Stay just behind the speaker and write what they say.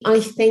I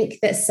think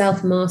that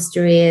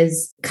self-mastery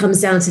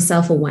comes down to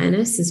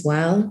self-awareness as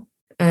well.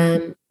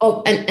 And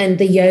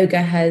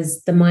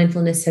the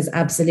mindfulness has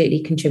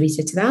absolutely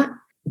contributed to that.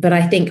 But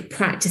I think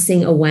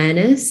practicing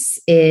awareness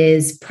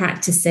is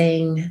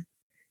practicing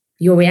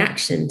your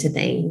reaction to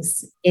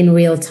things in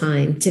real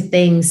time, to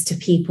things, to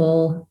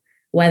people,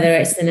 whether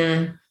it's in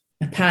a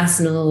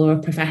personal or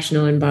a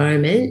professional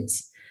environment.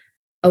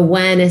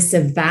 Awareness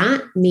of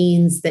that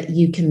means that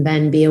you can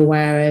then be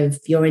aware of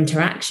your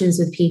interactions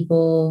with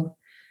people.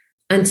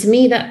 And to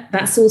me,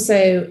 that's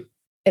also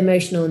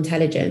emotional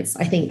intelligence.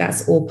 I think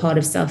that's all part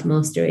of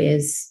self-mastery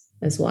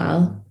as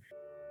well.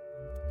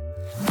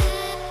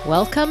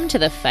 Welcome to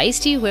the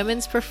Feisty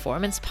Women's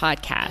Performance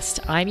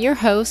Podcast. I'm your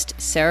host,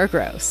 Sarah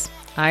Gross,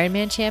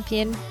 Ironman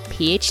champion,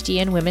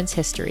 PhD in women's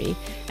history,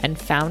 and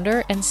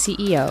founder and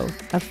CEO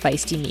of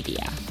Feisty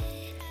Media.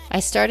 I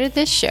started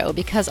this show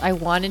because I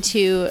wanted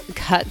to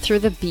cut through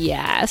the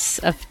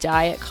BS of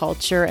diet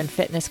culture and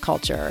fitness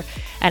culture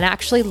and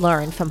actually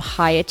learn from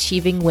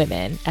high-achieving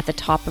women at the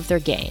top of their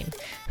game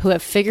who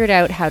have figured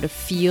out how to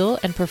feel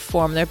and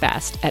perform their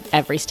best at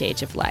every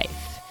stage of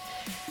life.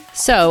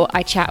 So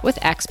I chat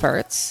with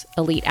experts,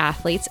 elite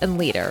athletes, and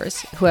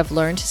leaders who have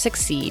learned to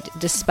succeed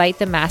despite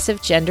the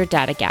massive gender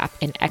data gap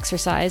in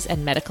exercise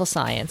and medical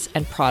science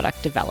and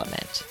product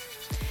development.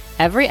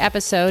 Every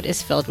episode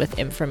is filled with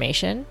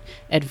information,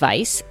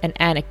 advice, and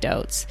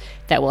anecdotes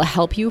that will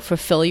help you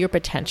fulfill your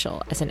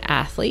potential as an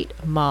athlete,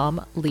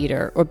 mom,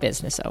 leader, or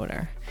business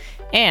owner.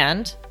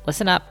 And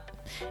listen up.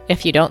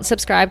 If you don't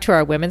subscribe to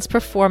our Women's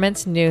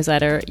Performance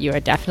newsletter, you are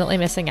definitely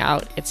missing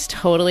out. It's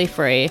totally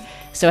free.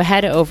 So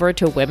head over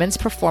to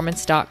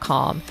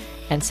womensperformance.com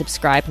and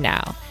subscribe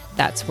now.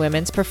 That's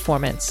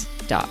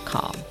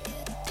womensperformance.com.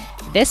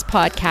 This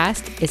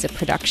podcast is a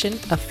production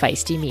of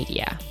Feisty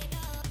Media.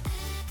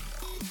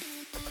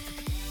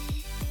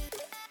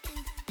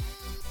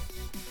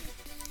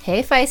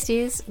 Hey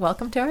Feisties,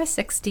 welcome to our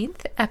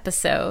 16th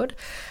episode.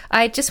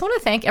 I just want to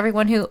thank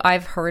everyone who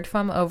I've heard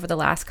from over the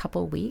last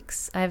couple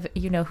weeks.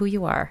 You know who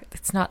you are.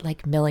 It's not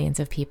like millions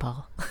of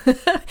people.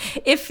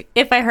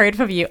 If I heard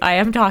from you, I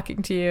am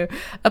talking to you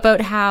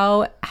about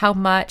how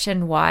much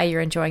and why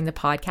you're enjoying the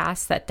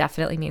podcast. That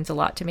definitely means a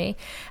lot to me.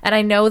 And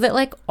I know that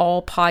like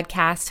all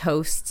podcast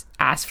hosts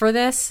ask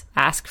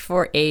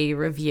for a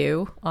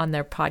review on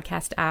their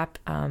podcast app,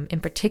 in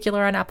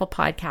particular on Apple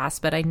Podcasts.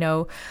 But I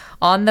know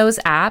on those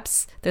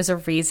apps, there's a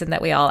reason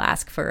that we all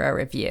ask for a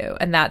review.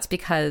 And that's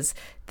because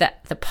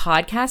the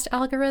podcast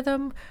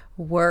algorithm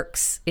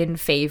works in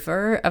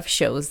favor of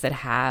shows that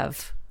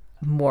have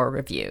more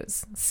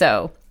reviews.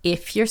 So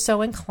if you're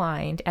so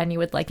inclined and you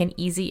would like an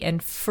easy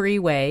and free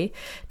way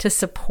to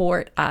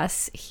support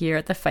us here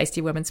at the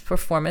Feisty Women's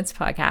Performance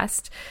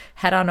Podcast,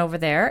 head on over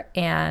there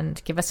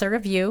and give us a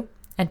review,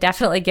 and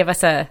definitely give us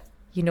the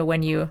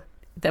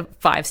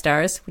 5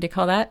 stars. What do you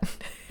call that?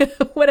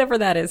 Whatever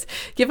that is.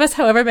 Give us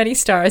however many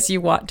stars you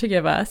want to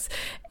give us,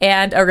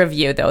 and a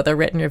review, though. The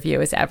written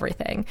review is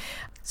everything,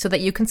 so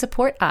that you can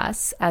support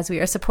us as we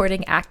are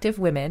supporting active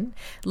women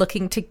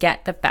looking to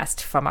get the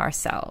best from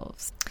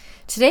ourselves.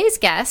 Today's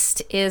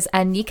guest is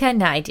Annika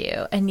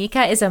Naidoo.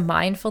 Annika is a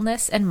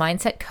mindfulness and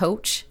mindset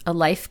coach, a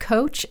life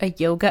coach, a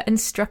yoga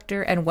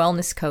instructor, and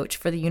wellness coach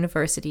for the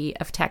University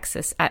of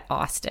Texas at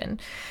Austin.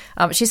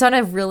 She's on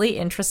a really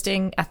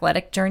interesting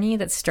athletic journey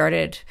that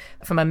started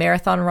from a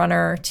marathon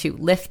runner to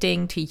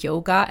lifting to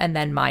yoga and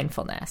then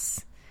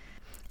mindfulness.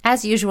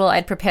 As usual,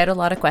 I'd prepared a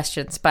lot of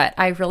questions, but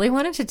I really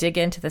wanted to dig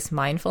into this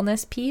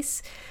mindfulness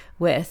piece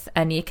with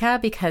Annika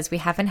because we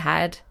haven't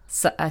had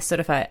a sort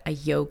of a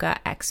yoga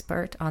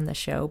expert on the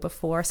show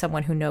before,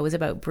 someone who knows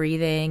about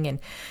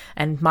breathing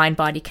and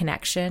mind-body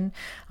connection.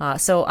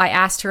 So I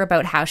asked her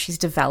about how she's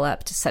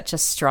developed such a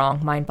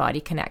strong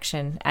mind-body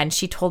connection. And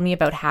she told me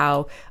about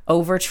how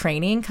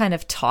overtraining kind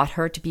of taught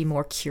her to be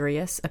more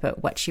curious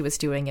about what she was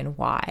doing and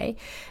why.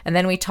 And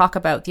then we talk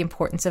about the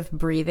importance of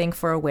breathing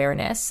for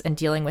awareness and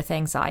dealing with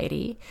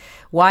anxiety,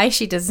 why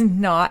she does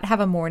not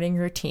have a morning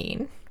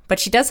routine, but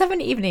she does have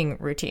an evening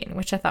routine,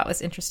 which I thought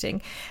was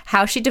interesting.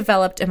 How she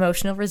developed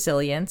emotional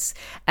resilience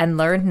and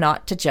learned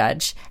not to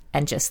judge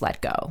and just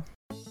let go.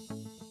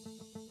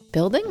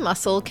 Building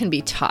muscle can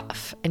be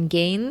tough, and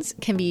gains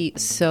can be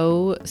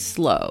so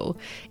slow,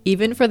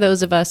 even for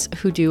those of us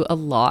who do a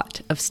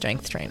lot of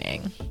strength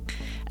training.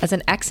 As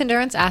an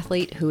ex-endurance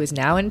athlete who is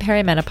now in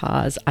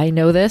perimenopause, I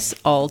know this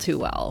all too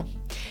well.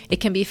 It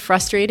can be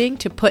frustrating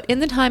to put in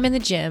the time in the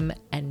gym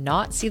and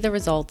not see the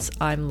results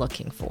I'm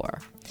looking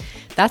for.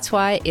 That's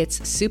why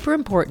it's super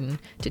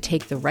important to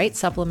take the right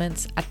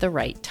supplements at the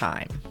right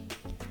time.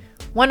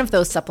 One of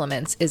those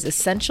supplements is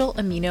essential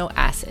amino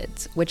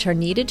acids, which are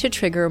needed to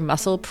trigger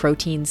muscle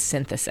protein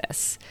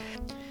synthesis.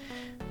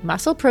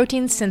 Muscle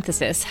protein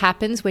synthesis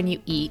happens when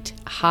you eat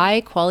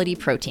high-quality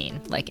protein,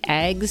 like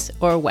eggs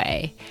or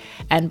whey.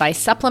 And by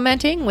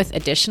supplementing with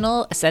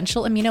additional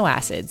essential amino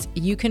acids,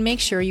 you can make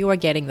sure you are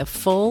getting the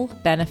full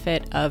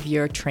benefit of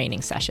your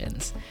training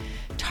sessions.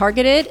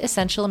 Targeted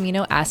essential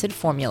amino acid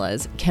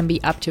formulas can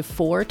be up to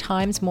 4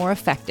 times more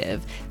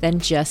effective than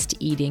just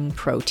eating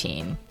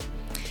protein.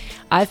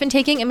 I've been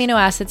taking amino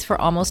acids for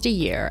almost a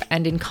year,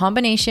 and in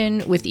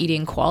combination with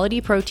eating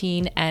quality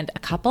protein and a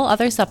couple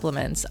other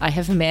supplements, I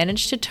have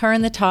managed to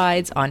turn the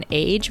tides on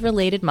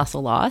age-related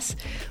muscle loss,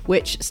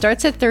 which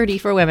starts at 30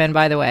 for women,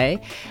 by the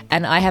way,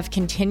 and I have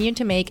continued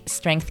to make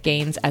strength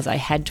gains as I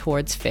head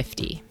towards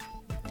 50.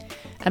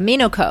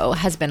 AminoCo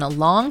has been a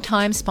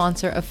long-time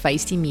sponsor of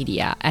Feisty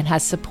Media and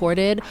has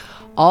supported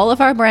all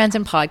of our brands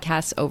and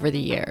podcasts over the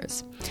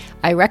years.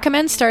 I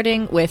recommend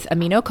starting with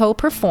AminoCo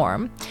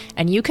Perform,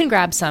 and you can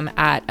grab some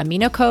at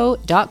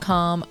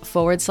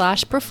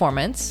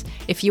aminoco.com/performance.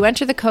 If you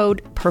enter the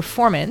code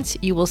PERFORMANCE,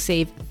 you will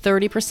save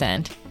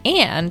 30%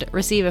 and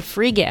receive a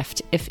free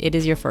gift if it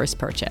is your first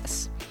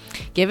purchase.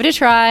 Give it a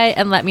try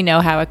and let me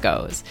know how it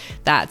goes.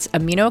 That's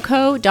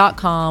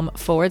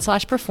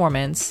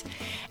aminoco.com/performance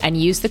and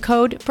use the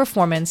code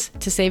PERFORMANCE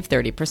to save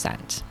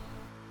 30%.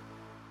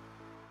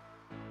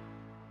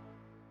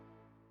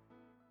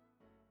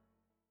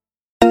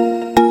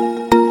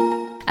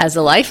 As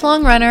a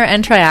lifelong runner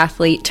and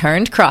triathlete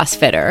turned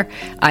CrossFitter,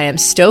 I am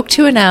stoked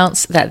to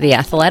announce that the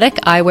athletic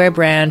eyewear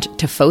brand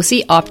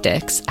Tifosi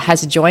Optics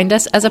has joined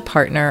us as a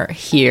partner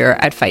here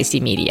at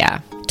Feisty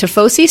Media.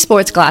 Tifosi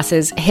sports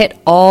glasses hit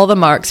all the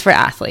marks for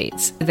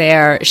athletes.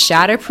 They're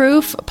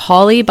shatterproof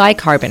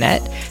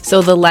polybicarbonate,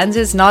 so the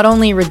lenses not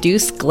only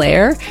reduce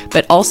glare,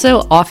 but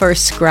also offer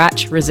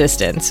scratch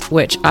resistance,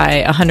 which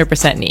I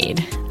 100%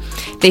 need.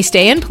 They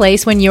stay in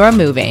place when you are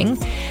moving.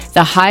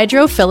 The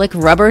hydrophilic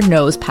rubber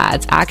nose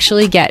pads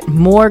actually get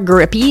more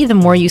grippy the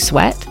more you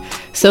sweat,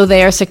 so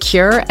they are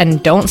secure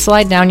and don't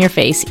slide down your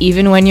face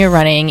even when you're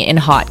running in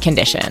hot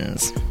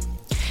conditions.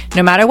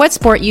 No matter what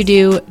sport you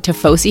do,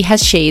 Tifosi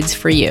has shades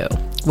for you.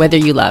 Whether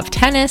you love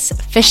tennis,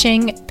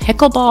 fishing,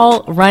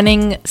 pickleball,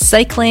 running,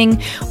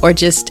 cycling, or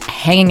just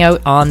hanging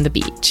out on the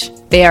beach.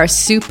 They are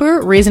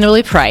super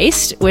reasonably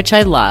priced, which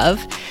I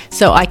love,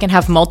 so I can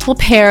have multiple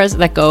pairs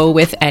that go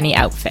with any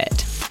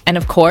outfit. And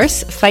of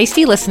course,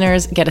 Feisty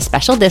listeners get a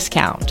special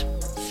discount.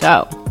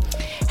 So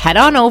head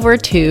on over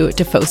to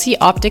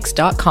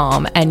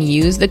tifosioptics.com and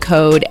use the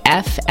code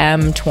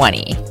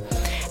FM20.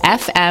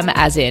 FM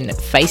as in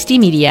Feisty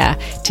Media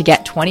to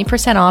get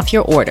 20% off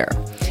your order.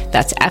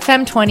 That's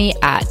FM20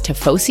 at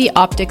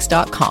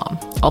tifosioptics.com.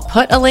 I'll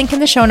put a link in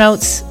the show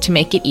notes to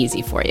make it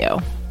easy for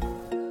you.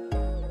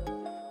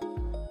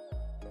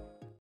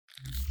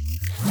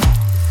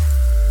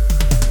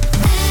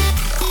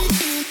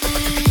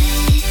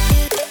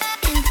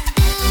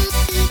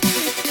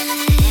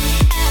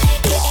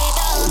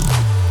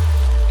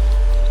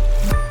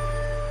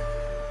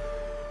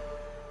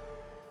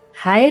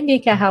 Hi,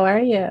 Annika. How are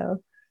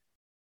you?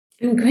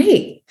 I'm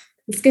great.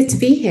 It's good to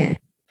be here.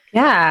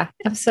 Yeah,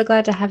 I'm so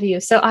glad to have you.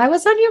 So I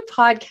was on your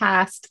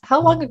podcast. How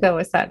long ago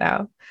was that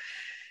now?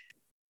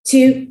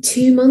 Two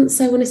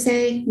months, I want to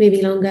say,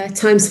 maybe longer.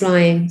 Time's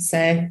flying.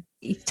 So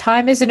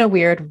time is in a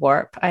weird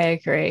warp. I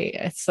agree.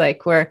 It's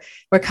like we're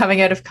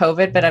coming out of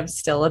COVID, but I'm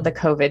still in the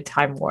COVID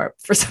time warp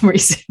for some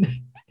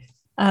reason.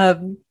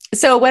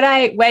 So when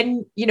I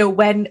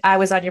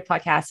was on your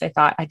podcast, I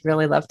thought I'd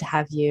really love to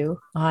have you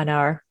on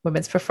our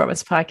Women's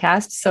Performance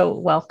podcast. So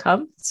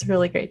welcome. It's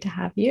really great to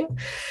have you.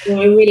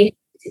 Well, I'm really happy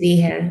to be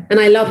here. And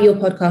I love your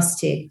podcast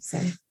too. So.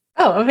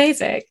 Oh,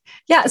 amazing.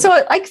 Yeah. So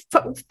like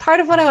part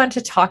of what I want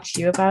to talk to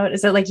you about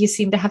is that like you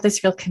seem to have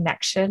this real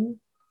connection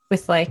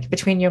with like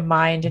between your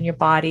mind and your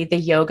body, the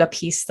yoga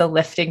piece, the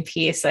lifting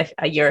piece.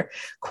 You're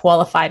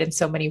qualified in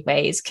so many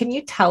ways. Can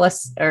you tell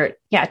us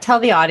tell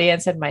the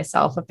audience and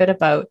myself a bit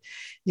about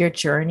your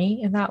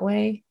journey in that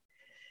way?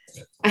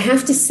 I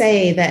have to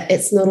say that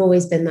it's not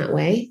always been that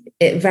way.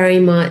 It very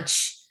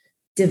much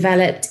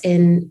developed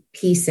in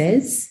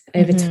pieces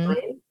over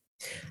time.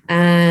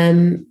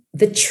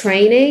 The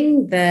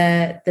training,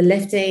 the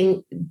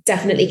lifting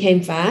definitely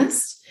came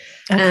first.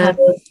 And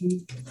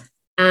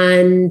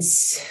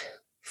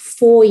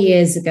 4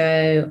 years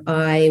ago,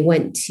 I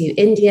went to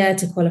India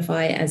to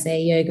qualify as a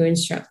yoga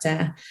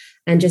instructor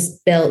and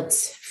just built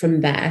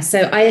from there.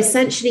 So I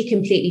essentially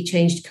completely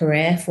changed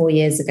career 4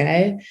 years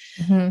ago.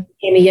 Became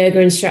a yoga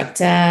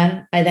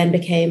instructor. I then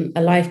became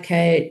a life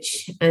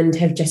coach and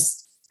have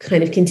just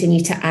kind of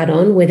continued to add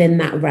on within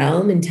that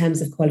realm in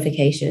terms of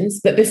qualifications.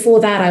 But before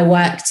that, I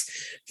worked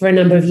for a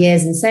number of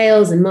years in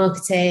sales and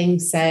marketing.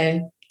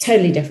 So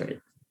totally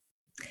different.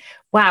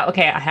 Wow.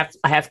 Okay. I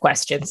have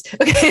questions.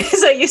 Okay.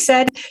 So you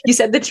said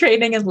the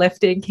training and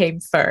lifting came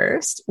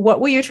first.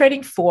 What were you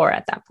training for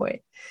at that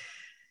point?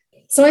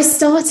 So I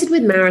started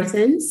with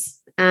marathons.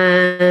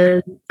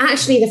 And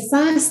actually, the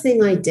first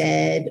thing I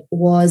did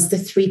was the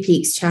 3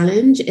 Peaks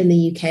Challenge in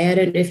the UK. I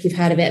don't know if you've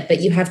heard of it, but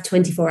you have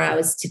 24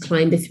 hours to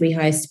climb the 3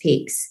 highest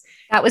peaks.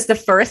 That was the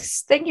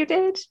first thing you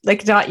did?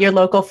 Like not your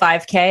local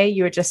 5K?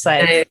 You were just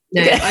like...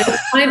 No.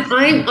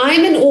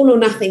 I'm an all or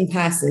nothing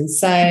person.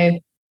 So,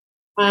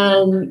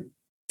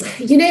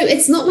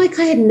 it's not like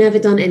I had never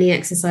done any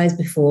exercise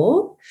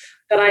before,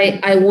 but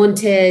I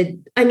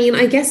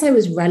guess I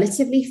was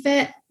relatively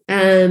fit.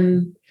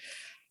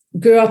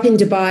 Grew up in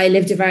Dubai,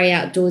 lived a very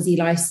outdoorsy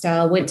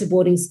lifestyle, went to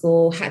boarding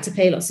school, had to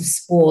play lots of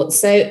sports.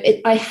 So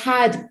I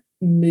had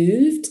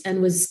moved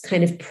and was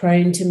kind of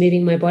prone to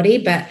moving my body,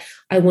 but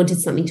I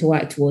wanted something to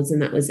work towards,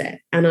 and that was it.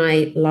 And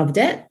I loved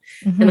it.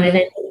 Mm-hmm. And I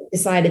then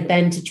decided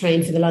then to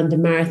train for the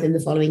London Marathon the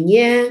following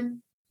year,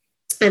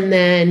 and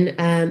then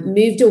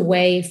moved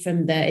away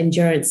from the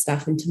endurance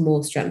stuff into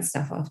more strength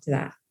stuff after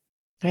that.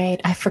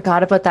 Right. I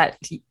forgot about that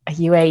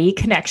UAE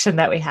connection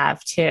that we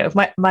have too.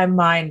 My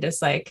mind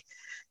is like,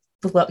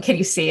 can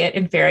you see it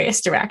in various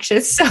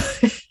directions? So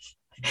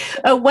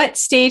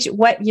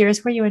what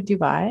years were you in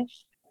Dubai?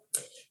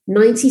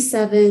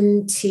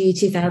 97 to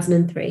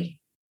 2003.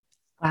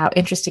 Wow.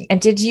 Interesting.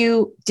 And did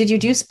you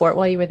do sport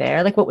while you were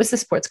there? Like, what was the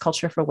sports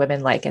culture for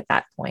women like at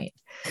that point?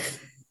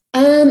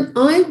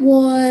 I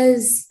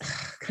was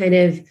kind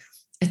of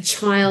a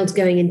child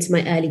going into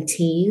my early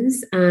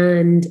teens,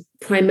 and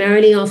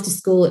primarily after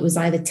school, it was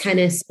either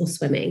tennis or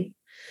swimming.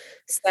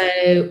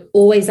 So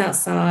always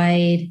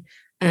outside,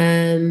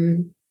 a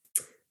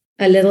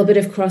little bit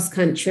of cross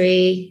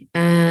country.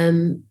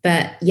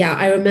 But yeah,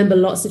 I remember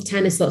lots of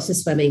tennis, lots of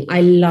swimming.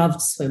 I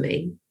loved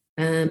swimming.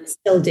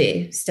 Still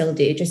do,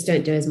 just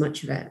don't do as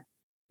much of it.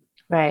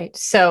 Right.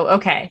 So,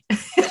 okay.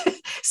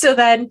 So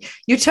then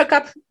you took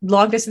up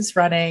long distance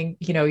running,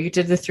 you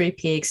did the 3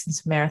 peaks and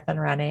some marathon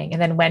running.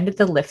 And then when did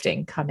the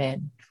lifting come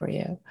in for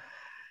you?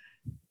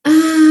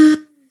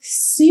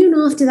 Soon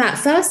after that.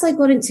 First, I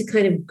got into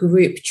kind of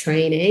group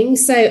training.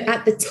 So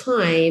at the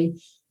time,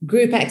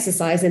 group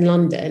exercise in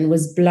London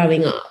was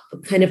blowing up,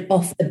 kind of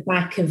off the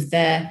back of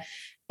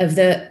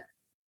the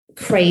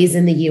craze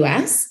in the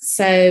US.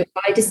 So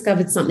I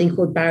discovered something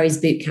called Barry's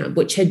Boot Camp,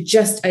 which had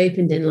just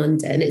opened in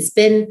London. It's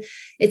been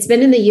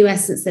in the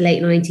US since the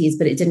late 90s,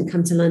 but it didn't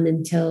come to London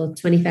until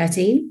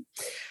 2013.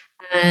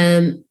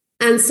 And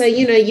so,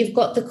 you've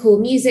got the cool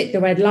music, the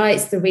red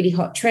lights, the really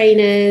hot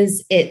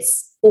trainers.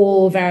 It's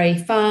all very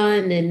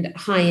fun and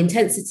high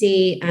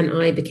intensity. And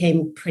I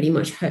became pretty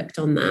much hooked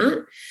on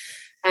that.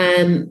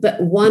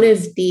 But one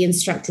of the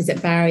instructors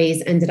at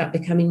Barry's ended up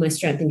becoming my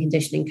strength and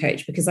conditioning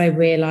coach, because I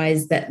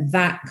realized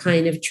that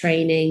kind of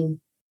training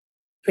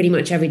pretty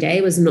much every day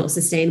was not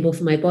sustainable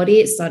for my body.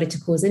 It started to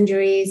cause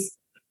injuries.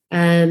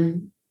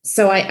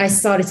 So I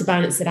started to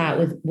balance it out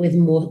with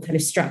more kind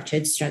of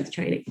structured strength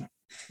training.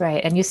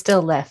 Right. And you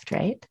still lift,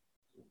 right?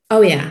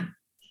 Oh, yeah.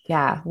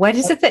 Yeah. What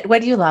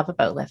do you love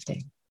about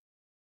lifting?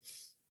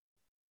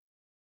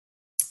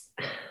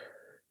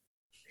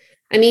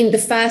 I mean, the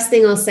first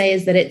thing I'll say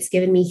is that it's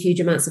given me huge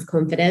amounts of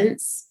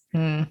confidence.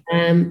 I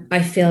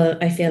feel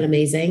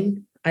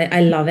amazing.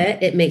 I love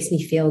it. It makes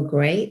me feel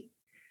great.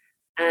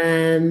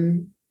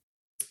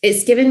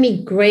 It's given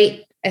me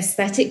great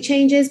aesthetic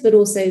changes, but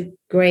also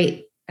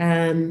great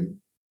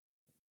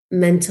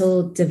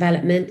mental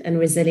development and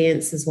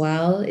resilience as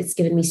well. It's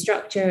given me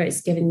structure. It's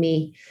given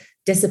me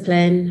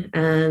discipline,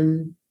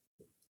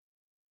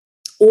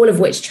 all of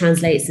which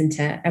translates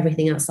into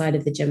everything outside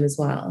of the gym as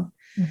well.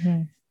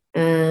 Mm-hmm.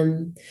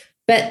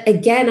 But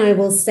again, I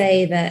will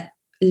say that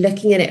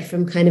looking at it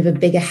from kind of a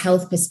bigger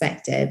health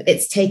perspective,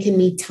 it's taken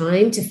me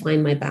time to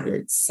find my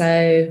balance.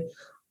 So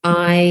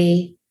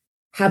I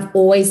have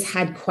always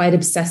had quite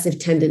obsessive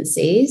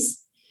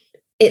tendencies.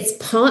 It's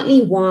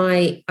partly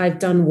why I've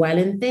done well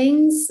in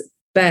things,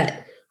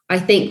 but I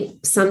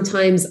think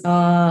sometimes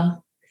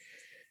our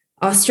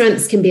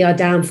strengths can be our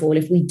downfall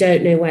if we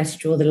don't know where to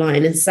draw the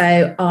line. And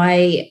so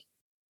I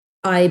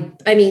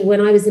mean, when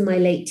I was in my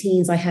late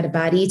teens, I had a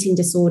bad eating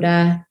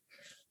disorder.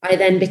 I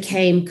then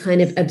became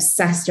kind of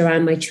obsessed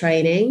around my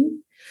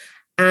training.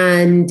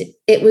 And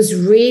it was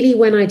really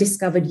when I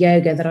discovered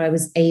yoga that I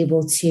was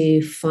able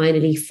to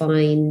finally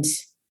find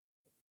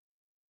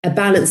a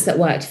balance that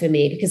worked for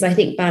me, because I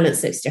think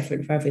balance looks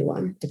different for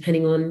everyone,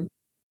 depending on,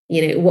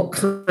 what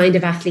kind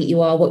of athlete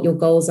you are, what your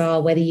goals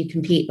are, whether you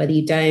compete, whether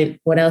you don't,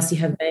 what else you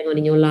have going on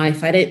in your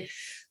life. I don't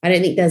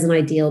think there's an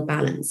ideal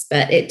balance,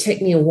 but it took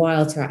me a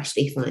while to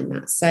actually find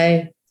that.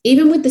 So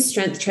even with the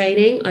strength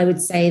training, I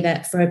would say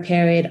that for a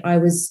period I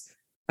was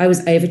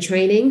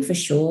overtraining for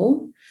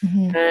sure.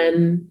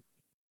 Mm-hmm.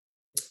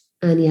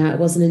 And yeah, it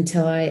wasn't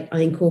until I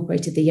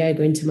incorporated the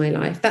yoga into my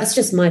life. That's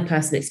just my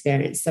personal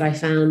experience that I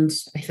found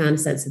a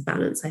sense of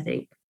balance, I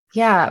think.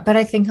 Yeah, but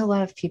I think a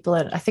lot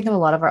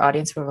of our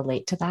audience will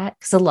relate to that,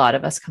 because a lot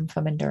of us come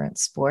from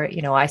endurance sport.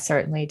 I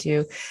certainly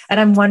do. And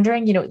I'm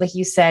wondering, like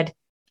you said,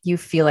 you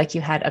feel like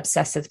you had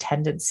obsessive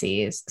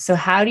tendencies. So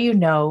how do you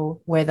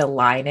know where the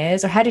line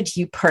is, or how did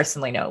you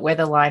personally know where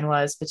the line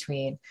was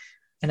between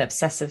an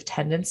obsessive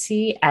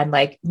tendency and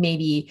like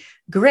maybe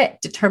grit,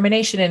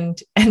 determination,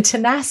 and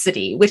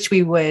tenacity, which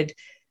we would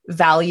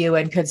value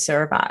and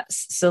conserve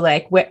us? So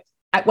like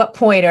at what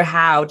point or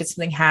how did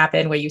something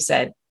happen where you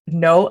said,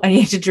 no, I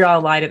need to draw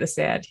a line in the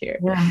sand here?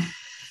 Yeah.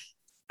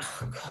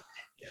 Oh God.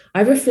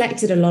 I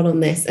reflected a lot on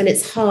this, and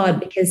it's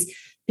hard because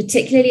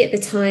particularly at the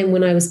time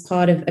when I was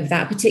part of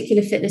that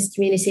particular fitness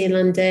community in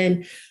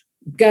London,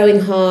 going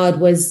hard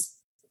was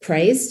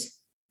praised.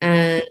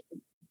 And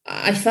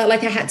I felt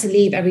like I had to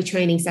leave every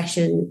training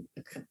session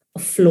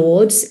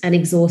floored and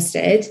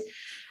exhausted.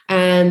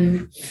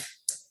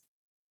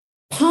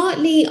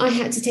 Partly I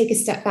had to take a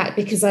step back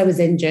because I was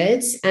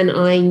injured and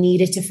I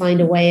needed to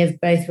find a way of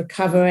both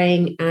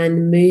recovering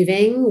and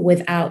moving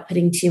without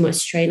putting too much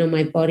strain on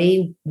my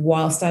body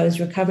whilst I was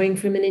recovering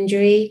from an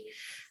injury.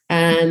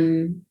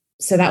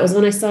 So that was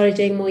when I started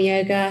doing more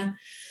yoga.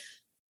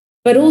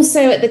 But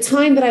also at the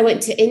time that I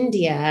went to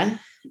India,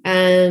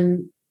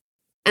 and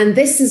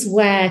this is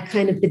where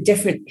kind of the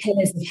different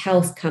pillars of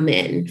health come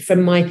in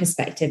from my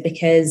perspective,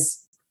 because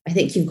I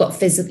think you've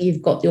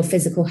got your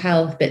physical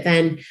health, but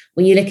then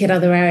when you look at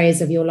other areas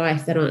of your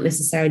life that aren't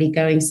necessarily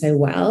going so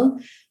well,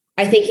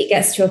 I think it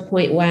gets to a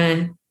point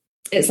where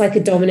it's like a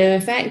domino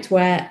effect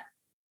where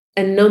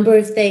a number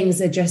of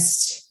things are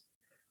just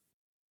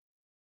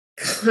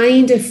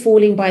kind of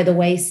falling by the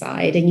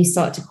wayside, and you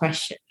start to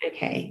question,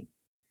 okay,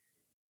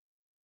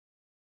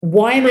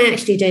 why am I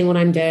actually doing what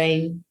I'm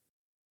doing?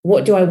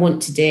 What do I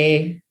want to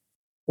do?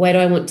 Where do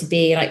I want to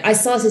be? Like, I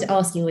started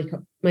asking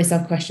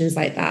myself questions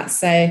like that.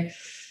 So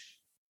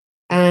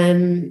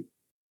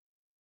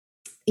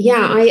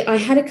I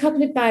had a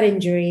couple of bad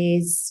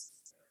injuries.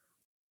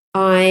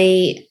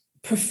 I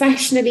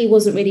professionally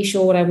wasn't really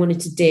sure what I wanted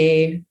to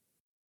do.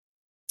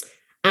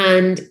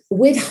 And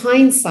with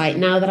hindsight,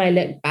 now that I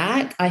look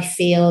back, I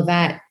feel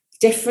that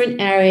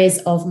different areas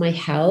of my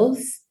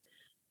health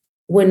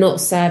were not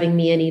serving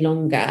me any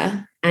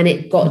longer. And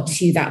it got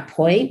to that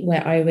point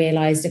where I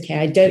realized, okay,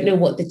 I don't know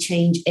what the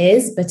change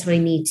is, but I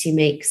need to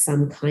make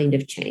some kind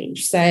of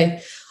change. So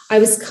I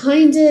was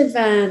kind of,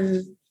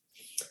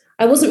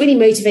 I wasn't really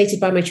motivated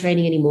by my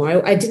training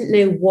anymore. I didn't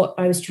know what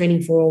I was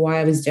training for or why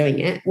I was doing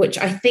it, which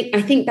I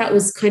think that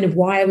was kind of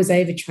why I was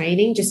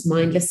overtraining, just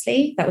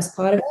mindlessly. That was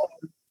part of it.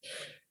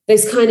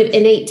 Those kind of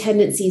innate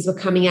tendencies were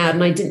coming out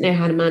and I didn't know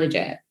how to manage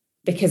it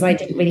because I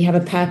didn't really have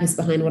a purpose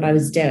behind what I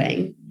was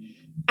doing.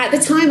 At the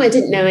time, I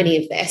didn't know any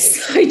of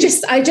this. I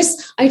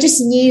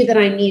just knew that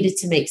I needed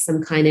to make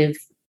some kind of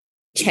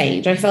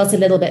change. I felt a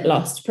little bit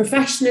lost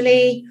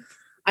professionally.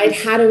 I'd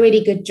had a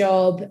really good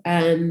job,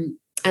 and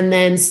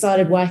then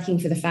started working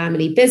for the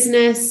family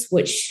business,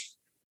 which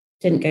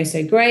didn't go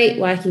so great.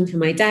 Working for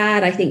my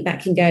dad, I think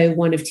that can go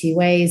one of two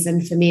ways.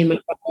 And for me and my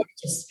brother,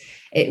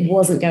 it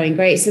wasn't going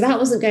great. So that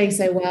wasn't going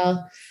so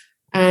well.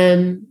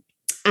 And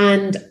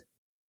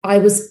I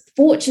was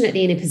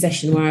fortunately in a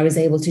position where I was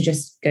able to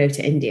just go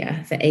to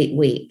India for 8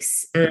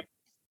 weeks and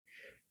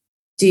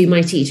do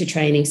my teacher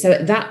training. So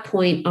at that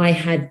point, I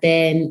had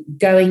been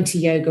going to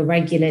yoga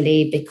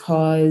regularly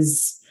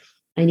because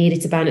I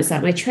needed to balance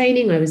out my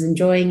training. I was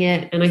enjoying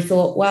it. And I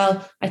thought,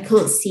 well, I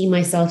can't see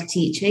myself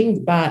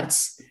teaching, but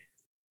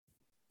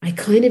I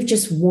kind of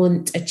just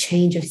want a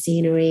change of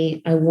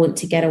scenery. I want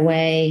to get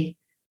away.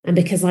 And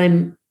because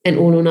I'm an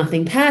all or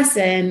nothing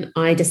person,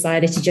 I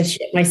decided to just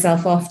ship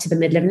myself off to the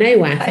middle of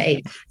nowhere for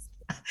 8 months.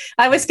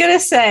 I was going to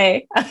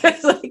say, I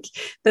was like,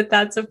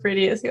 that's a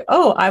pretty,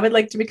 I would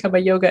like to become a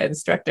yoga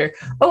instructor.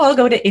 Oh, I'll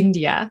go to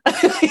India.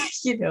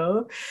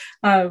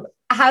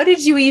 How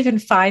did you even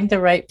find the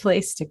right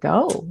place to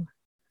go?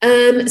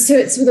 So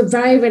it's with a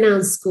very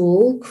renowned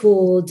school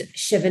called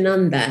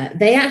Shivananda.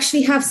 They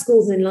actually have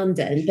schools in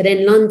London, but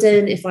in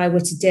London, if I were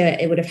to do it,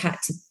 it would have had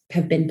to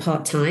have been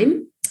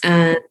part-time.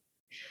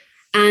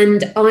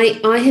 And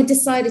I had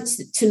decided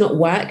to not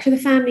work for the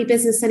family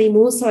business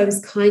anymore. So I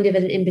was kind of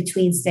at an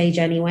in-between stage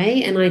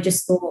anyway. And I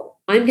just thought,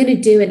 I'm going to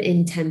do an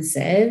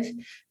intensive,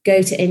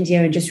 go to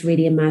India and just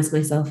really immerse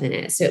myself in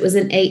it. So it was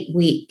an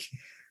 8-week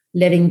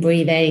living,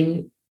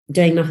 breathing,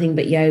 doing nothing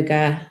but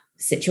yoga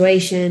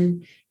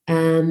situation.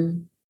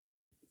 And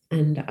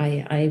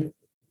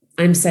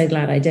I'm so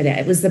glad I did it.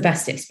 It was the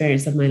best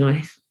experience of my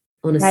life,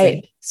 honestly.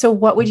 Right. So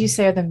what would you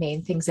say are the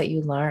main things that you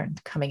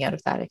learned coming out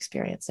of that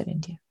experience in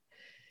India?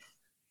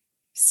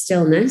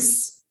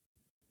 Stillness,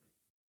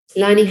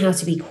 learning how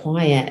to be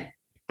quiet,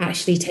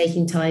 actually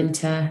taking time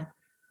to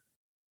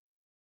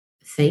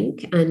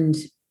think and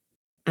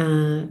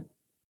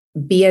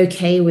be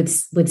okay with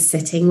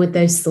sitting with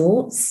those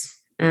thoughts.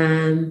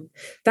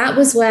 That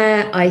was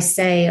where I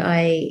say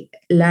I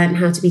learned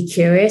how to be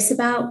curious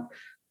about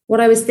what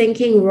I was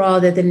thinking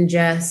rather than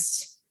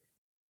just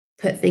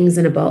put things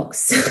in a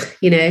box,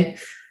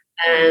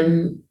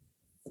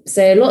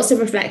 So lots of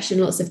reflection,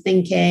 lots of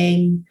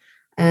thinking.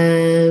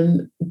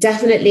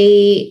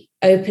 Definitely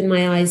opened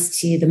my eyes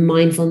to the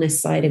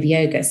mindfulness side of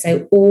yoga.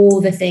 So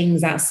all the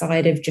things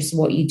outside of just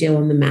what you do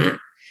on the mat.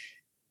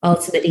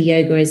 Ultimately,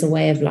 yoga is a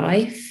way of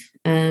life.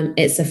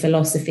 It's a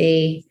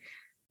philosophy.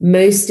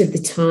 Most of the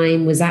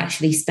time was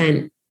actually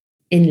spent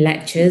in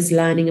lectures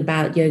learning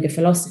about yoga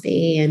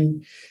philosophy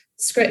and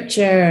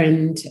scripture.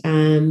 And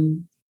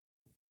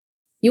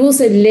you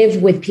also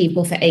live with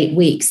people for 8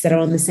 weeks that are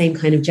on the same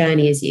kind of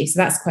journey as you. So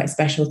that's quite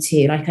special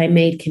too. Like, I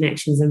made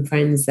connections and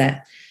friends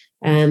that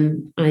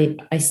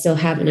I still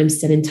have and I'm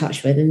still in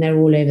touch with, and they're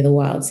all over the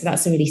world. So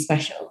that's a really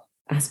special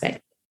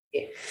aspect.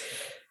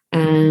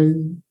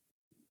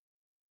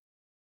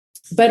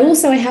 But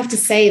also I have to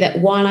say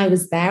that while I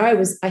was there,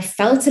 I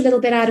felt a little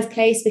bit out of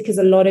place because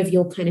a lot of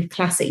your kind of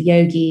classic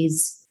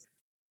yogis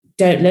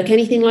don't look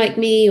anything like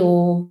me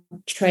or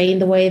train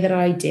the way that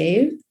I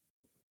do.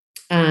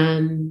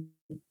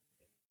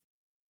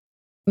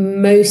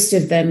 most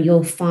of them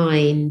you'll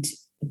find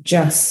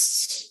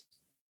just,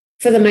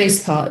 for the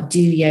most part,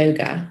 do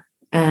yoga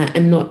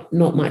and not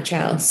much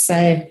else.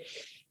 So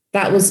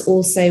that was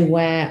also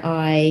where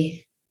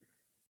I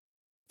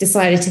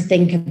decided to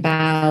think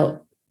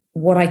about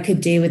what I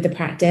could do with the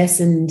practice,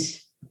 and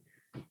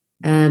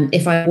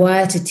if I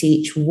were to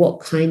teach, what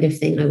kind of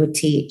thing I would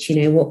teach,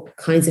 what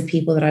kinds of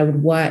people that I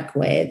would work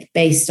with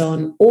based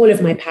on all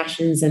of my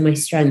passions and my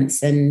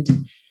strengths, and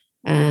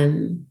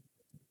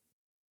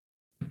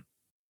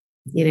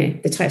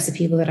the types of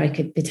people that I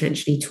could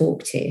potentially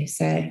talk to.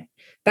 So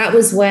that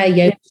was where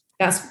yoga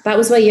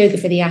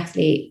for the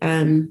athlete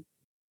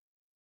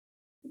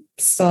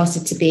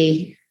started to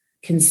be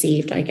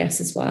conceived, I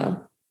guess, as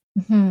well.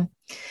 Mm-hmm.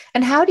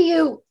 And how do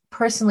you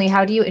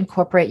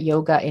incorporate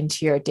yoga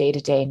into your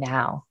day-to-day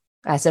now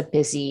as a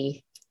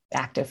busy,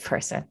 active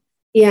person?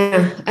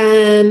 Yeah.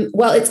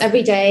 Well, it's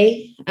every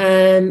day.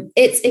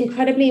 It's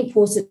incredibly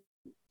important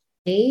to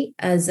me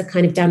as a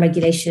kind of down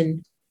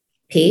regulation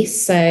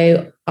piece.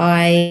 So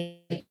I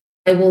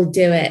will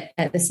do it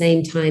at the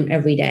same time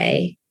every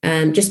day,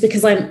 just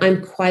because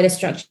I'm quite a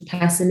structured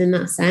person in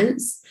that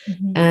sense.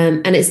 Mm-hmm.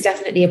 And it's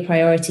definitely a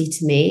priority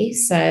to me.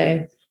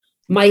 So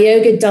my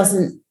yoga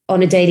doesn't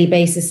on a daily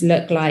basis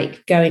look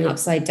like going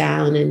upside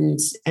down and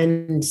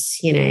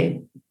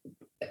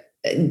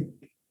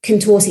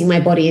contorting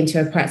my body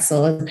into a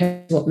pretzel, as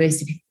opposed to what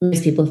most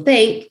people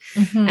think.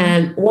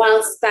 Mm-hmm.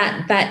 Whilst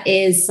that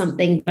is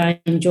something that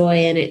I enjoy,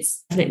 and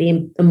it's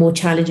definitely a more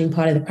challenging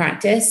part of the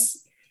practice,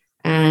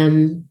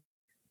 it's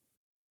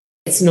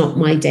not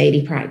my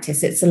daily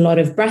practice. It's a lot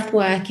of breath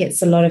work.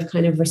 It's a lot of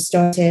kind of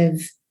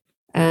restorative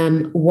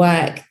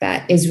work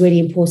that is really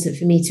important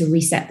for me to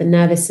reset the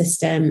nervous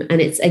system.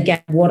 And it's,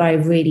 again, what I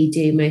really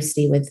do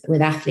mostly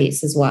with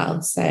athletes as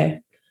well. So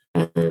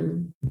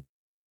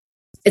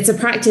it's a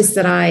practice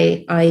that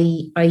I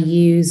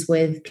use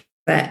with people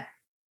that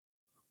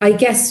I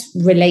guess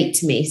relate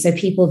to me. So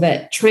people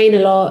that train a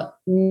lot,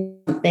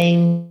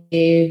 something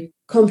to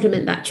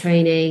complement that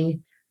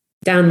training,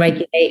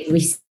 down-regulate,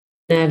 reset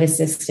the nervous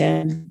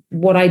system.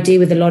 What I do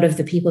with a lot of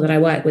the people that I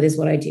work with is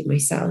what I do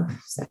myself.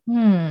 So.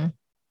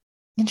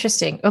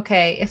 Interesting.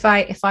 Okay. If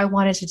I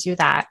wanted to do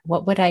that,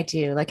 what would I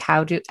do? Like,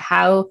 how do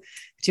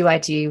I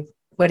do,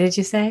 what did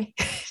you say?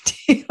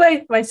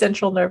 my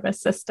central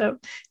nervous system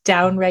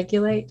down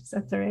regulate. Is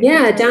that the right?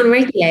 Yeah, down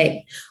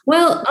regulate.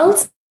 Well,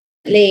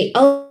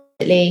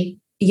 ultimately,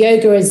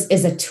 yoga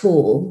is a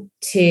tool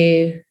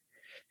to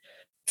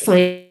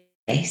find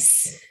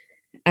space.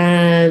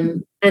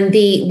 And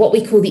what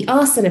we call the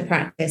asana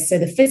practice, so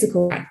the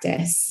physical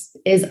practice,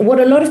 is what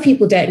a lot of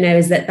people don't know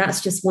is that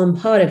that's just one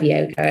part of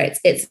yoga.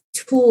 It's a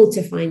tool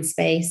to find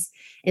space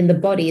in the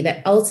body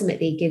that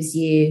ultimately gives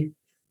you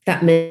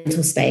that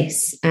mental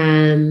space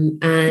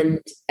and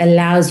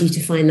allows you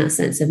to find that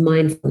sense of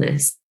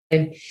mindfulness.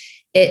 So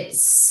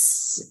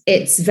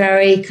it's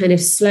very kind of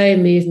slow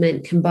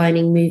movement,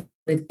 combining movement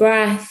with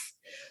breath,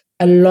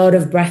 a lot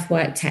of breath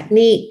work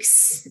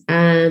techniques,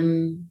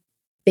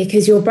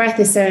 because your breath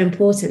is so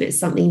important. It's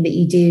something that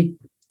you do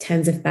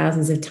tens of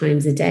thousands of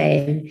times a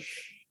day. And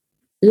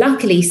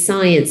luckily,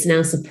 science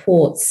now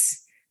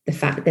supports the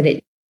fact that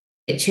it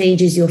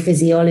changes your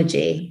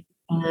physiology.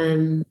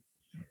 And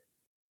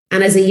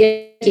as a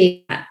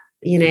yogi,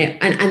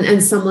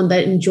 and someone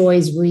that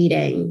enjoys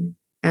reading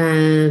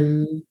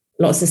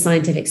lots of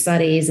scientific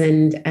studies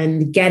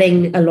and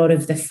getting a lot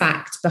of the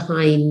fact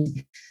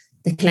behind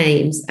the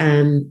claims,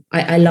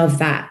 I love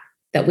that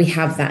we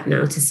have that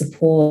now to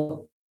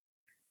support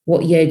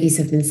what yogis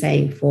have been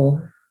saying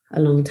for a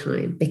long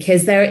time,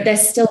 because there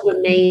still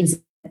remains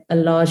a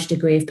large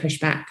degree of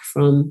pushback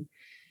from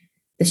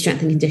the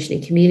strength and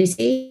conditioning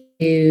community,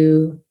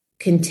 who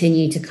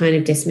continue to kind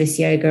of dismiss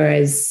yoga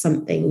as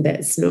something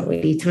that's not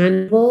really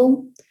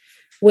tangible,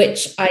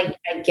 which I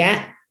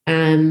get.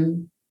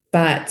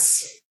 But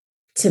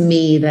to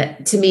me,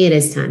 it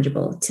is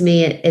tangible. To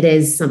me, it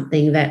is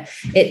something that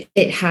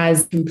it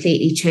has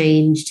completely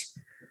changed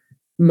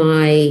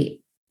my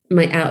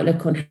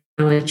outlook on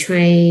how I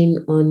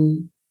train,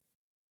 on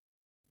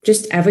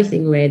just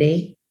everything,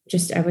 really,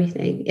 just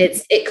everything.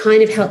 It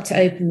kind of helped to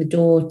open the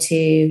door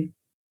to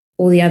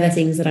all the other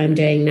things that I'm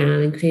doing now,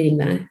 including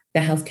the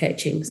health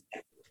coaching.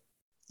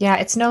 Yeah,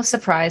 it's no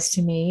surprise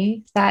to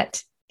me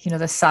that,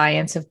 the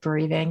science of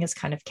breathing is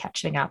kind of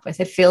catching up with.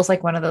 It feels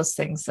like one of those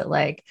things that,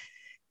 like,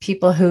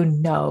 people who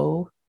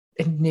know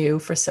and knew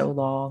for so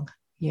long,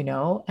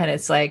 and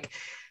it's like,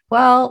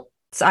 well,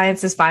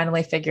 science is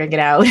finally figuring it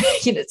out.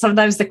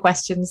 Sometimes the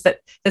questions that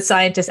the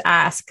scientists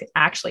ask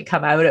actually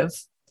come out of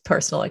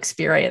personal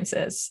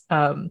experiences.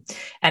 And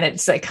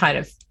it's like kind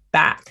of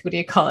back, what do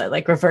you call it?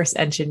 Like reverse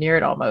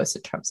engineered almost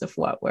in terms of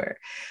what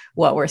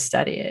we're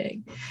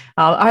studying.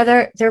 Are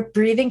there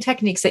breathing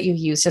techniques that you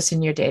use just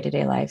in your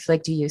day-to-day life?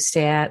 Like, do you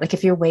stand, like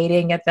if you're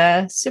waiting at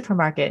the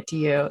supermarket,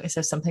 is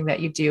there something that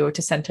you do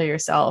to center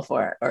yourself,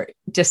 or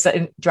just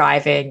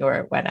driving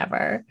or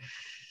whenever?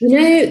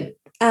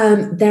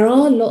 There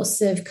are lots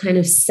of kind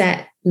of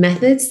set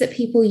methods that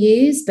people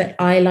use, but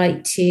I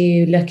like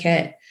to look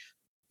at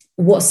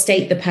what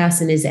state the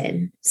person is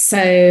in.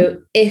 So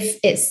if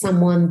it's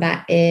someone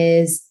that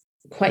is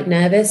quite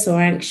nervous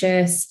or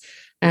anxious,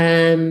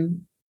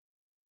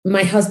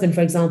 my husband,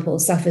 for example,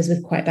 suffers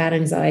with quite bad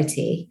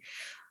anxiety.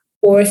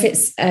 Or if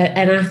it's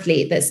an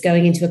athlete that's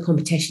going into a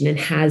competition and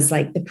has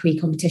like the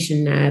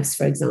pre-competition nerves,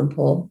 for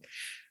example,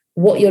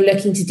 what you're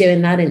looking to do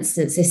in that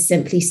instance is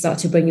simply start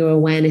to bring your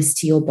awareness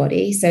to your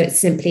body. So it's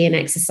simply an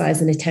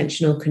exercise in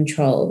attentional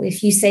control.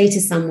 If you say to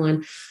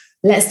someone,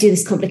 let's do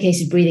this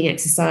complicated breathing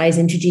exercise,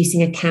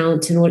 introducing a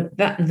count and all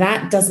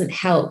that doesn't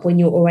help when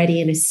you're already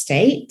in a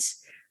state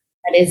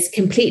that is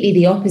completely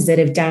the opposite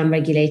of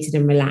down-regulated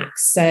and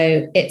relaxed.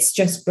 So it's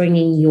just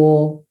bringing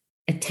your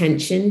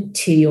attention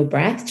to your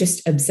breath,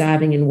 just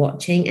observing and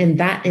watching. And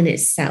that in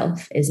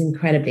itself is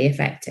incredibly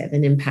effective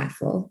and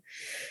impactful.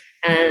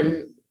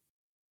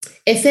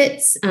 If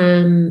it's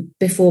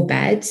before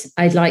bed,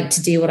 I'd like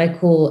to do what I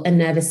call a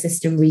nervous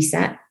system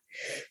reset.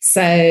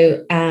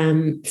 So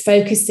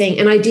focusing,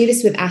 and I do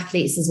this with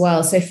athletes as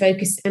well. So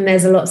focus, and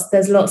there's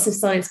lots of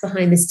science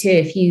behind this too.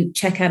 If you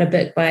check out a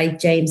book by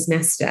James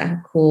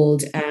Nestor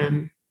called,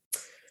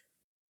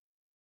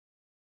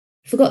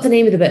 forgot the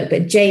name of the book,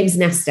 but James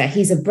Nestor,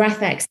 he's a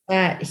breath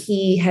expert.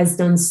 He has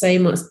done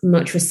so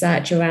much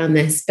research around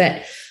this,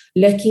 but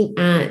looking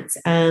at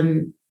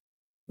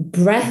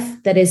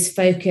breath that is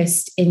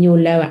focused in your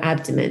lower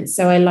abdomen.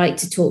 So I like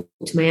to talk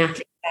to my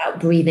athletes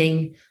about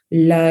breathing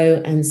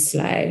low and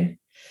slow.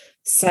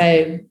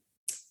 So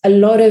a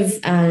lot of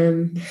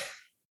kind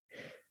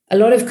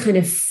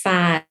of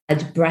fad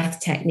breath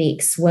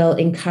techniques will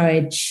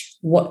encourage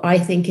what I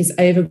think is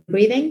over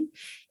breathing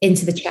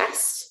into the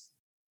chest.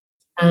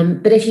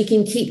 But if you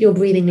can keep your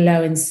breathing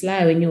low and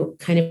slow and you're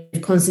kind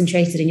of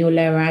concentrated in your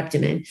lower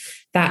abdomen,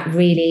 that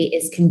really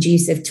is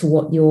conducive to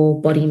what your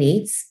body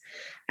needs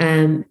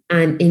and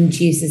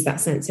induces that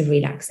sense of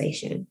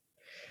relaxation.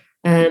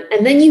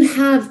 And then you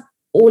have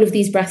all of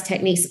these breath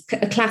techniques.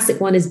 A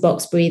classic one is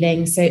box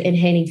breathing. So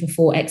inhaling for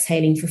 4,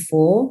 exhaling for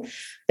 4.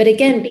 But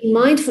again, be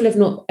mindful of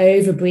not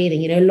over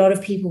breathing. You know, a lot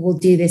of people will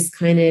do this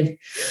kind of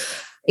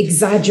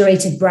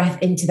exaggerated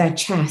breath into their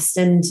chest.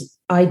 And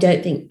I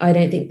don't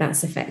think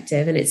that's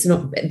effective.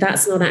 And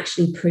that's not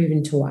actually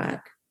proven to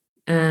work.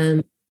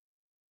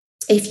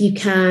 If you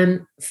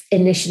can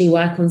initially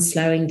work on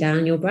slowing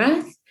down your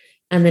breath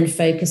and then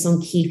focus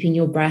on keeping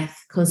your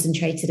breath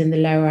concentrated in the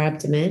lower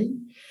abdomen,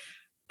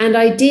 and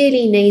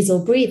ideally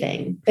nasal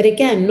breathing. But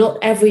again, not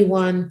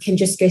everyone can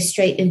just go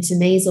straight into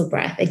nasal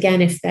breath.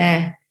 Again, if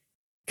they're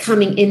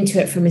coming into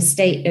it from a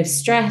state of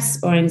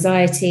stress or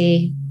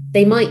anxiety,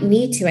 they might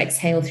need to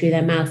exhale through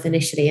their mouth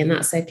initially, and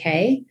that's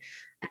okay.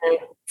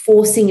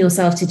 Forcing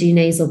yourself to do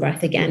nasal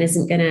breath again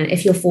isn't going to,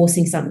 if you're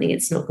forcing something,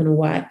 it's not going to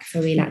work for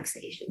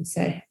relaxation.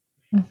 So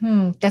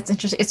that's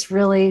interesting. It's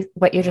really,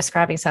 what you're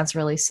describing sounds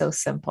really so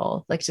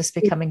simple, like just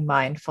becoming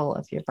mindful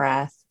of your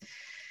breath,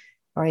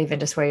 or even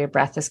just where your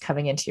breath is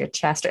coming into your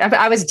chest.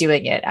 I was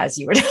doing it as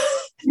you were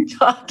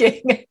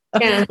talking,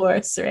 of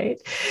course, right?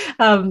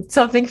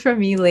 Something for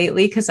me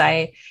lately, because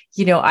I've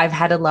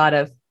had a lot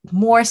of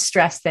more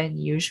stress than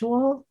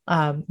usual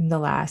in the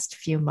last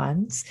few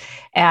months.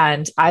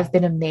 And I've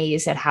been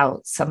amazed at how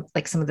some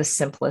of the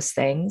simplest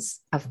things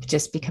of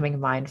just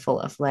becoming mindful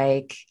of,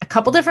 like, a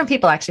couple different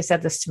people actually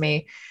said this to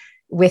me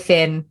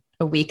within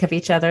a week of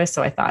each other.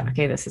 So I thought,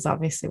 okay, this is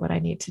obviously what I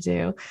need to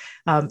do.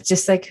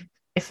 Just like,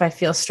 if I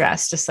feel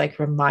stressed, just like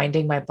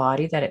reminding my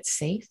body that it's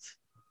safe.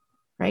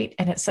 Right.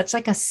 And it's such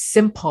like a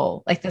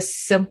simple, like the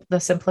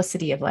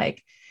simplicity of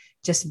like,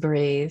 just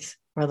breathe,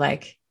 or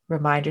like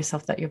remind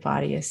yourself that your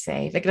body is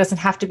safe. Like, it doesn't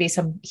have to be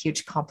some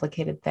huge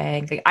complicated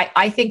thing. Like,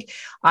 I think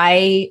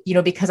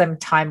because I'm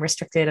time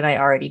restricted and I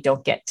already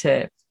don't get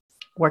to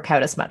work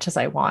out as much as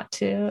I want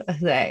to,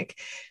 like,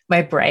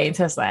 my brain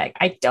says, like,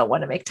 I don't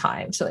want to make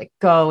time to like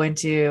go and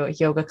do a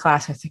yoga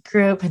class with a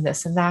group and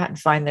this and that and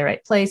find the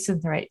right place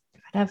and the right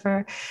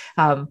whatever.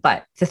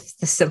 But the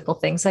simple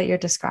things that you're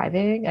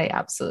describing, I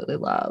absolutely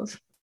love.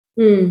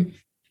 And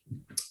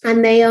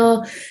they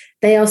are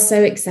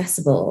so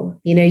accessible.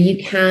 You know,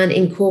 you can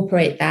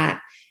incorporate that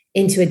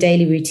into a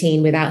daily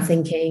routine without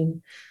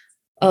thinking,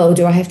 oh,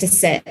 do I have to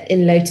sit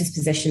in lotus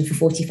position for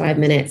 45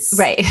 minutes?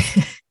 Right.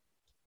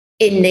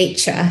 In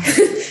nature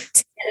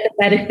to get the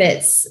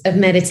benefits of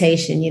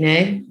meditation,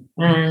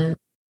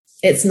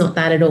 it's not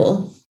that at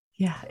all.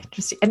 Yeah,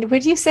 interesting. And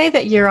would you say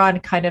that you're on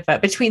kind of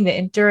between the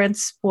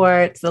endurance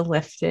sports, the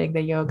lifting,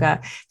 the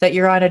yoga, that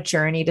you're on a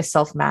journey to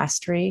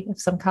self-mastery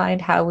of some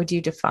kind? How would you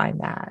define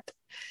that?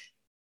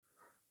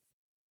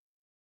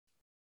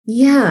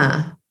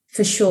 Yeah,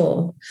 for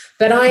sure.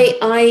 But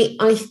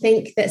I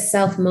think that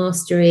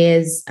self-mastery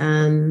is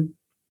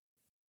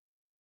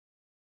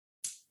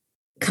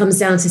comes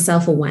down to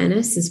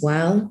self-awareness as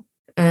well.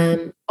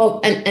 And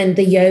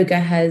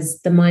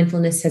the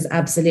mindfulness has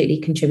absolutely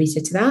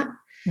contributed to that.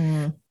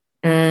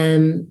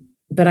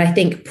 But I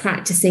think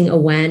practicing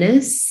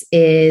awareness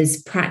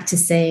is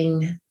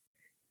practicing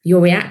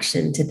your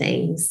reaction to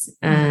things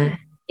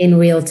in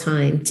real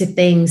time, to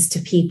things, to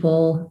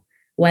people,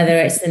 whether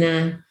it's in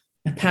a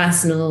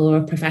personal or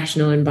a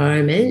professional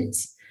environment.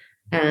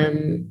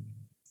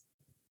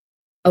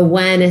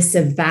 awareness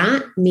of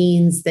that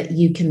means that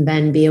you can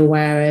then be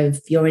aware of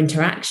your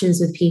interactions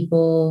with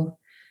people.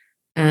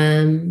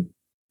 And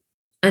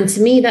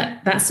to me,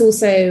 that's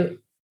also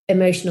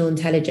emotional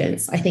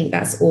intelligence. I think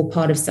that's all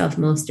part of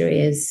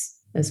self-mastery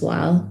as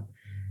well.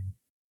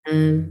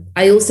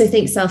 I also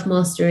think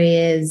self-mastery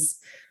is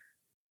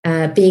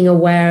being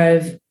aware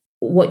of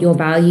what your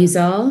values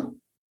are,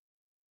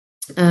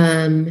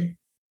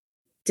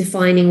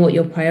 defining what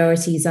your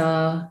priorities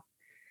are,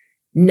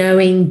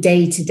 knowing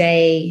day to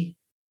day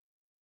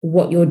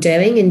what you're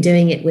doing and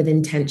doing it with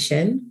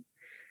intention.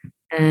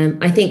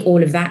 I think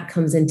all of that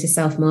comes into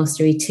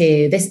self-mastery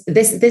too.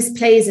 This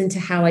plays into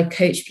how I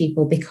coach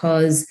people,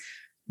 because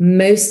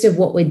most of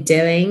what we're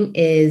doing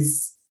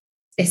is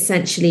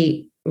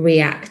essentially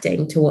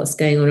reacting to what's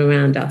going on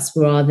around us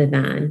rather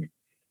than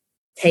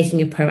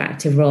taking a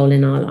proactive role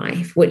in our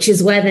life, which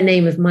is where the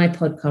name of my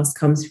podcast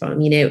comes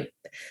from.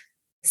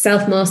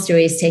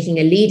 Self-mastery is taking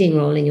a leading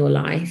role in your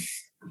life,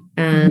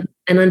 and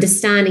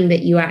understanding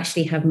that you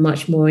actually have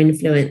much more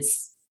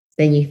influence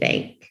than you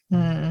think.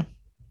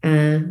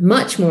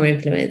 Much more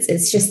influence.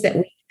 It's just that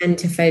we tend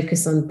to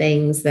focus on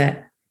things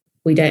that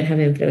we don't have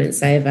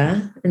influence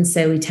over. And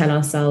so we tell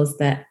ourselves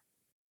that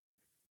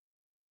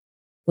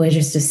we're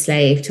just a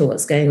slave to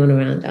what's going on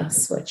around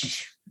us, which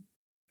is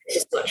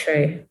just not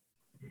true.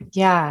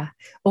 Yeah.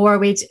 Or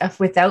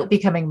without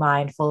becoming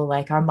mindful,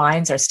 like our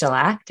minds are still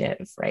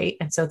active, right?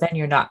 And so then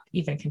you're not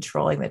even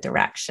controlling the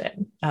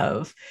direction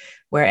of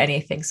where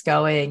anything's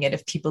going. And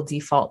if people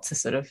default to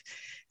sort of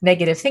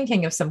negative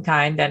thinking of some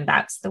kind, then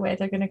that's the way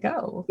they're going to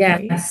go. Yes.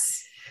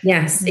 Right?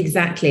 Yes,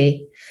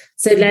 exactly.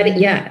 So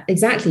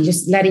exactly.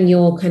 Just letting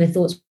your kind of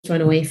thoughts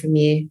run away from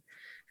you.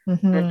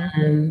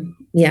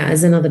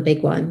 Is another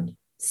big one.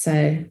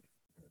 So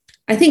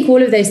I think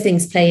all of those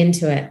things play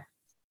into it.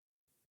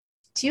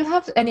 Do you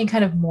have any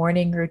kind of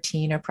morning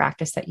routine or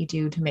practice that you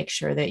do to make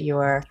sure that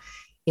you're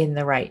in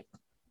the right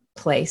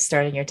place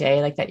starting your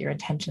day, like that your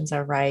intentions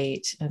are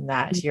right and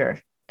that you're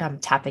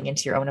tapping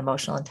into your own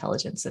emotional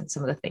intelligence and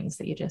some of the things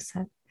that you just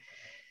said?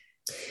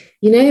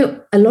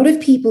 A lot of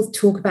people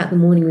talk about the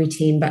morning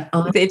routine, but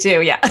they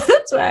do. Yeah.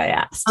 That's why I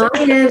asked.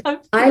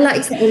 I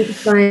like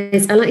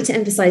to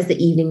emphasize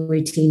the evening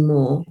routine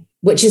more,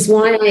 which is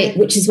why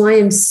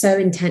I'm so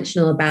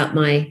intentional about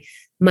my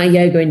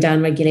yoga and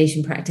down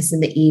regulation practice in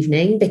the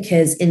evening,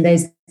 because in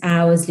those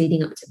hours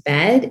leading up to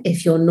bed,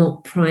 if you're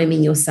not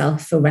priming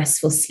yourself for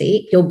restful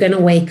sleep, you're going to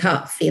wake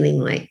up feeling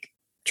like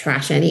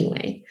trash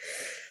anyway.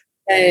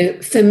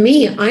 So for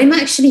me, I'm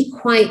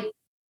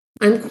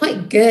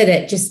quite good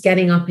at just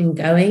getting up and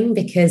going,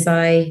 because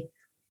I've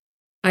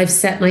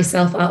set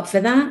myself up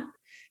for that.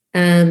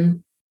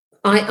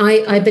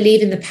 I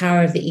believe in the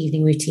power of the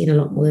evening routine a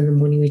lot more than the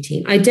morning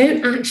routine. I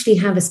don't actually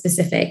have a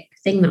specific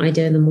thing that I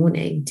do in the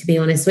morning, to be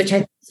honest, which I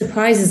think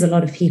surprises a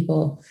lot of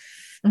people.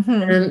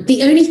 The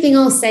only thing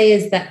I'll say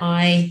is that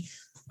I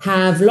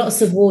have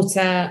lots of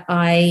water.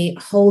 I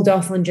hold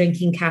off on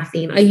drinking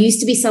caffeine. I used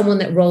to be someone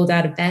that rolled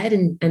out of bed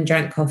and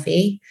drank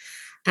coffee.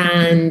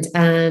 And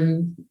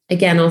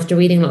again, after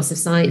reading lots of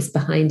science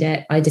behind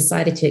it, I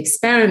decided to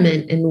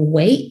experiment and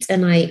wait.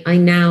 And I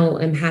now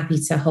am happy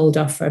to hold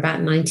off for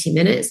about 90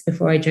 minutes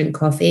before I drink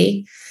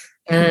coffee,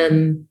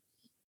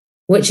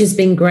 which has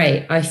been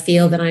great. I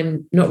feel that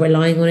I'm not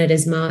relying on it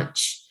as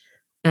much.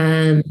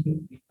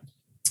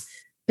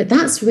 But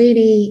that's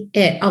really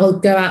it. I'll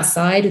go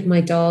outside with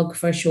my dog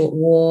for a short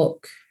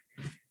walk,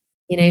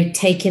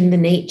 take in the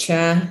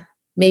nature,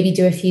 maybe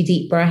do a few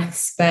deep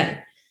breaths, but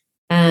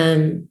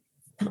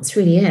that's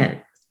really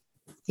it.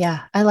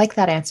 Yeah, I like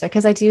that answer,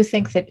 because I do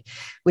think that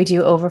we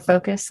do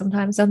overfocus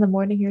sometimes on the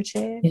morning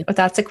routine. Yeah. But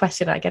that's a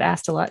question I get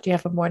asked a lot. Do you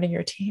have a morning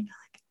routine?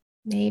 Like,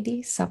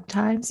 maybe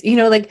sometimes,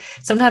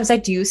 sometimes I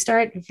do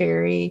start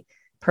very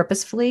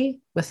purposefully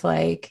with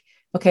like,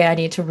 okay, I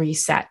need to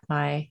reset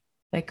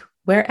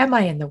where am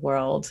I in the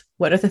world?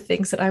 What are the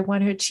things that I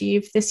want to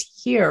achieve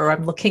this year? Or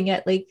I'm looking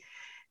at like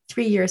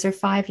 3 years or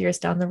 5 years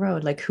down the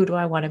road. Like, who do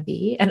I want to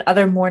be? And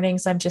other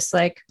mornings, I'm just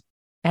like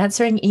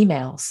answering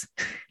emails,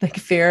 like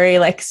very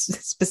like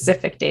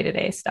specific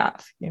day-to-day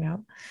stuff, Yeah.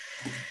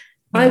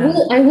 I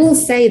will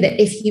say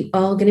that if you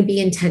are going to be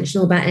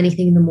intentional about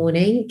anything in the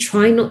morning,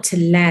 try not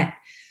to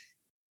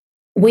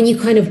when you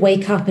kind of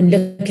wake up and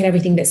look at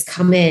everything that's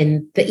come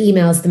in, the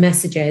emails, the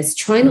messages,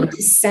 try not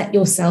to set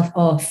yourself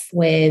off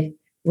with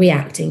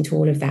reacting to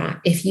all of that.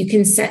 If you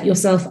can set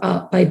yourself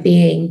up by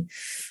being,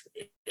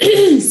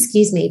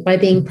 by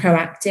being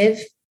proactive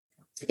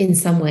in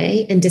some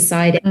way and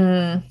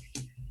deciding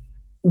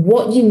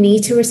what you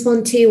need to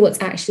respond to,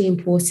 what's actually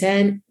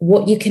important,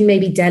 what you can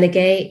maybe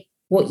delegate,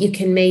 what you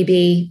can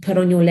maybe put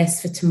on your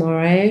list for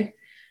tomorrow,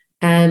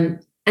 and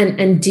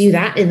do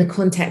that in the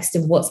context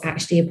of what's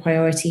actually a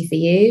priority for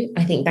you.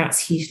 I think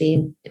that's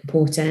hugely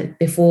important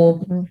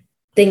before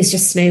things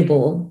just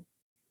snowball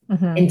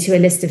into a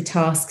list of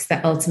tasks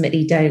that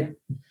ultimately don't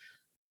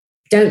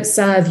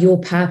serve your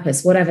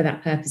purpose, whatever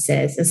that purpose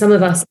is. And some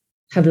of us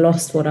have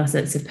lost what our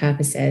sense of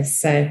purpose is.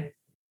 So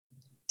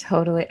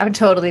Totally. I'm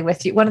totally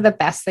with you. One of the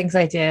best things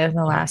I did in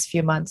the last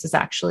few months is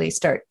actually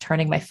start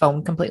turning my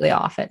phone completely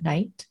off at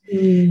night.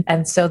 Mm.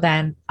 And so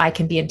then I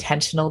can be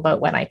intentional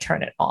about when I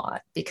turn it on,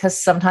 because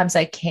sometimes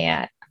I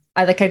can't,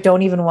 I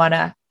don't even want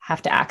to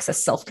have to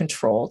access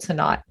self-control to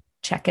not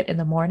check it in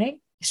the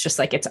morning. It's just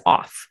like, it's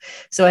off.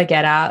 So I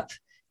get up,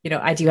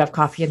 I do have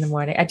coffee in the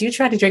morning. I do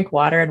try to drink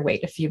water and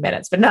wait a few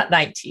minutes, but not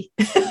 90.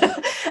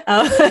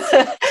 um,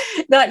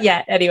 Not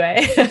yet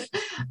anyway.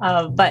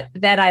 But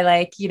then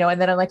I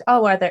and then I'm like,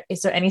 oh,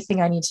 is there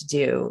anything I need to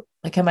do?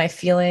 Like, am I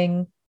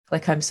feeling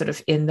like I'm sort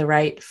of in the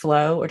right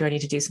flow, or do I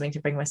need to do something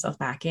to bring myself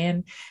back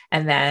in?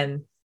 And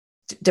then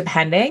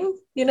depending,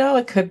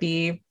 it could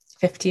be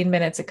 15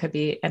 minutes, it could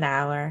be an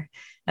hour.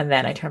 And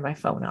then I turn my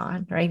phone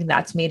on, right? And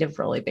that's made a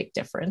really big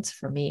difference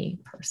for me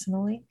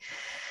personally.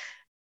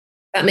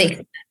 That makes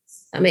sense.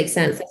 That makes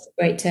sense. That's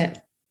a great tip.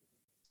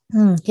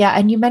 Yeah.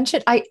 And you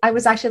mentioned, I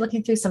was actually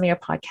looking through some of your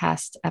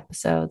podcast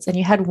episodes, and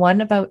you had one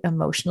about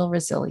emotional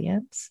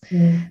resilience.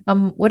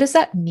 What does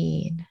that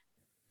mean?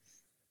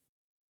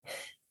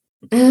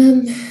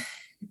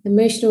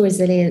 Emotional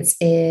resilience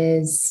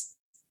is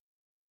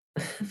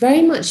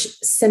very much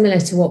similar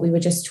to what we were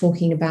just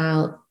talking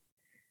about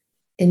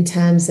in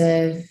terms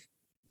of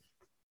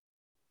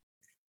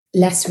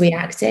less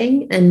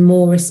reacting and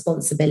more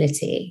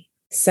responsibility.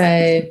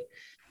 So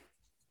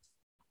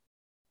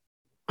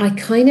I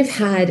kind of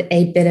had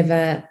a bit of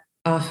a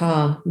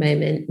aha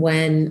moment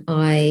when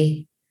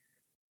I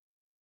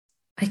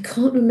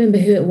can't remember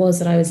who it was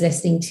that I was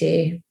listening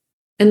to,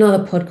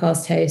 another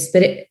podcast host,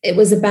 but it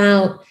was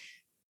about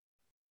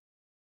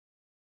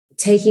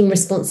taking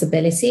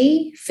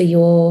responsibility for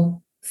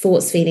your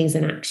thoughts, feelings,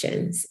 and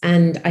actions.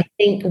 And I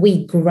think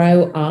we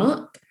grow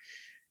up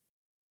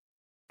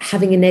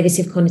having a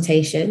negative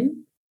connotation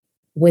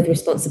with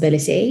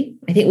responsibility.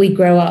 I think we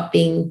grow up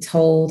being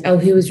told, oh,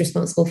 who was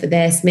responsible for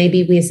this?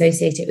 Maybe we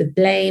associate it with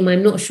blame.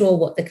 I'm not sure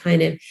what the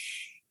kind of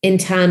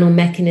internal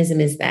mechanism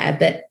is there,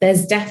 but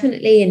there's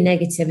definitely a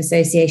negative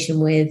association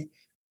with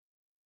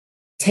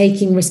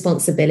taking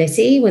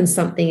responsibility when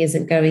something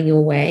isn't going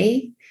your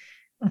way.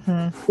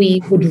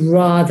 We would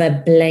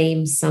rather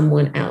blame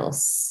someone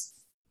else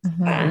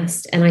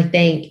first. And I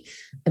think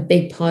a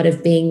big part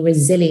of being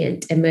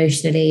resilient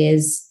emotionally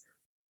is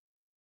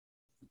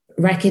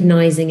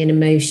recognizing an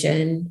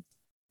emotion,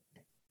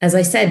 as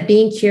I said,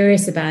 being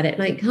curious about it,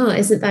 like,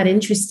 isn't that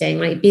interesting?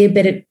 Like, be a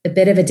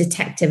bit of a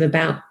detective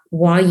about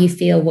why you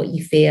feel what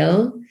you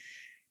feel,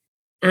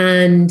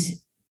 and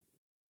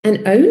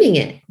owning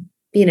it,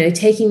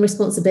 taking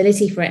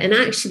responsibility for it. And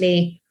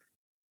actually,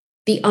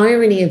 the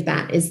irony of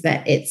that is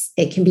that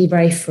it can be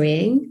very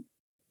freeing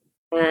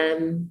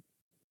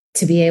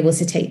to be able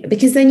to take,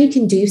 because then you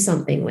can do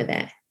something with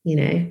it,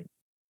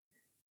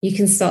 You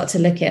can start to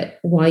look at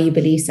why you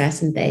believe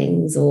certain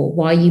things or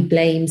why you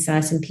blame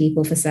certain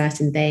people for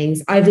certain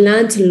things. I've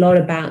learned a lot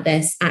about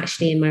this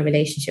actually in my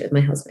relationship with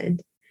my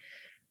husband.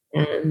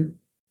 And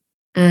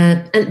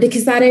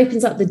because that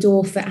opens up the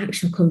door for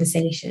actual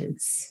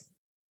conversations,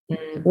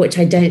 which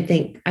I don't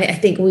think, I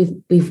think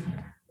we've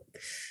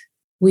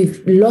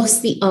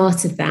lost the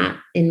art of that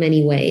in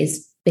many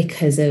ways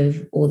because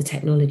of all the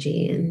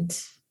technology and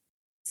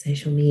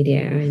social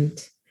media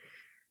and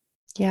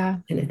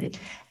anything.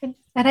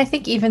 And I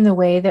think even the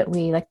way that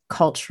we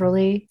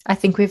culturally, I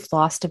think we've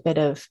lost a bit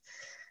of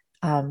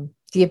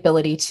the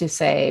ability to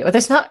say, or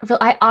there's not,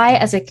 I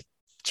as a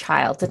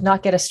child did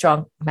not get a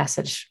strong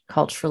message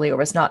culturally, or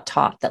was not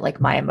taught that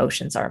my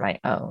emotions are my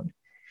own.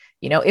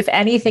 If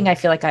anything, I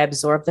feel like I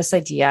absorbed this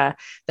idea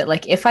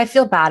that if I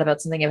feel bad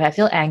about something, if I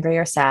feel angry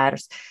or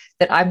sad,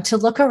 that I'm to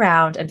look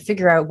around and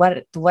figure out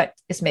what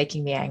is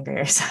making me angry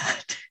or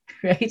sad.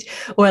 Right.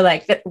 Or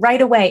that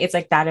right away, it's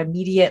that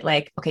immediate,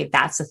 okay,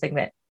 that's the thing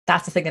that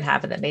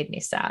happened that made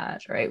me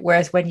sad. Right.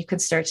 Whereas when you can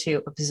start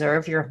to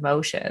observe your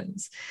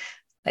emotions,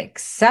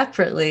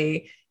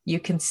 separately,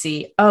 you can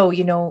see,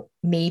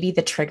 maybe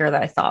the trigger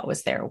that I thought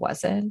was there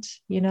wasn't,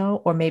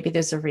 or maybe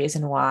there's a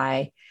reason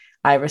why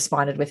I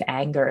responded with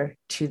anger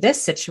to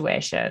this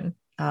situation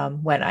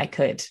when I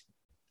could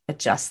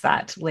adjust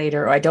that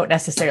later. Or I don't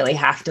necessarily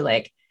have to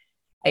I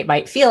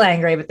might feel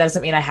angry, but that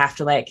doesn't mean I have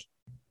to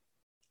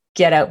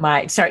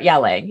start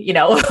yelling,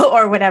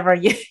 or whatever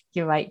you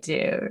might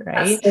do.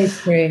 Right. That's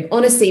so true.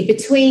 Honestly,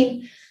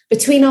 between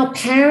our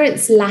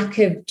parents' lack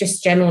of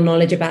just general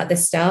knowledge about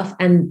this stuff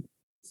and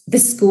the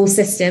school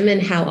system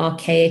and how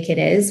archaic it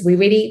is, we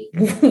really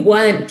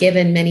weren't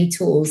given many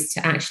tools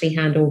to actually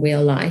handle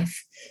real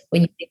life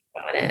when you think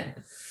about it.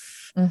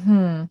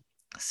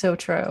 So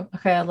true.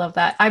 Okay. I love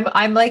that.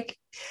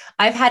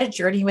 I've had a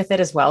journey with it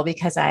as well,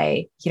 because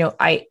I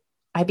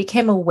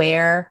became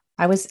aware.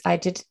 I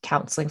did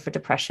counseling for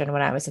depression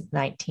when I was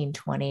 19,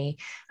 20.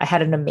 I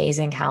had an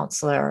amazing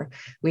counselor.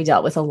 We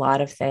dealt with a lot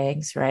of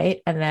things.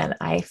 Right. And then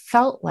I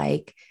felt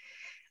like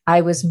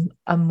I was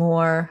a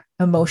more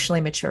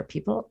emotionally mature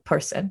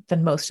person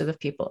than most of the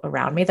people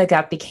around me. Like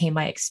that became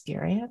my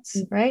experience.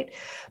 Right.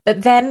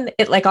 But then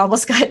it like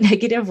almost got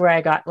negative where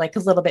I got like a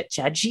little bit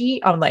judgy.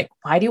 I'm like,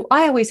 why do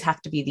I always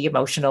have to be the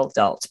emotional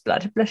adult? Blah,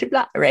 blah, blah,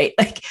 blah. Right.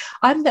 Like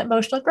I'm the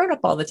emotional grown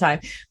up all the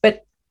time.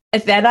 But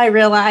then I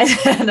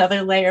realized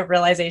another layer of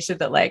realization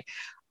that like,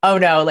 oh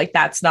no, like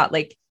that's not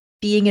like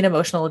being an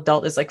emotional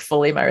adult is like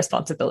fully my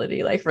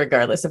responsibility, like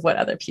regardless of what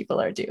other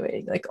people are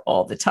doing, like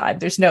all the time.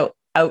 There's no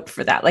out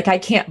for that. Like I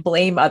can't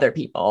blame other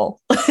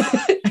people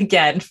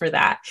again for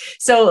that.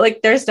 So like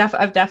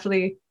I've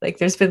definitely like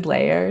there's been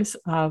layers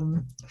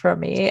for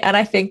me. And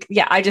I think,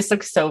 yeah, I just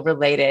look so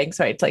relating.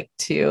 So it's like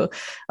to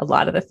a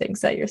lot of the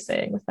things that you're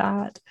saying with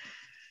that.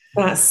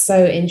 That's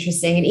so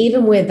interesting. And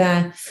even with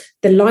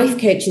the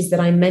life coaches that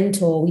I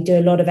mentor, we do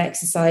a lot of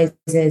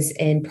exercises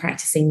in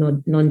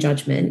practicing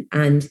non-judgment,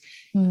 and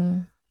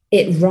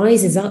it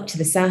rises up to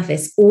the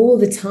surface all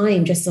the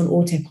time just on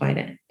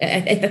autopilot.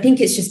 I think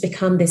it's just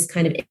become this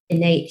kind of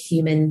innate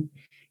human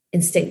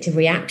instinctive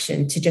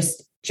reaction to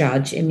just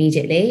judge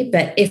immediately.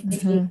 But if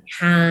you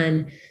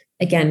can,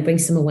 again, bring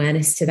some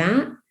awareness to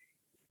that,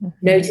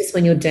 notice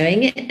when you're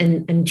doing it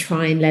and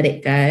try and let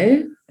it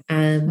go.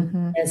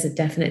 There's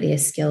definitely a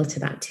skill to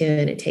that too,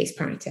 and it takes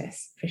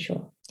practice for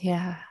sure.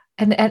 Yeah.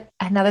 And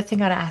another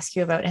thing I want to ask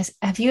you about is,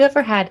 have you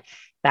ever had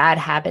bad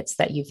habits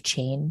that you've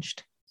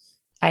changed?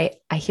 I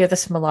hear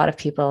this from a lot of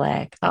people,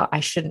 like, oh,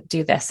 I shouldn't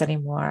do this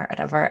anymore,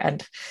 whatever.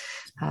 And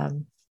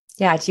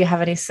yeah, do you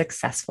have any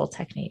successful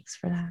techniques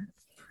for that?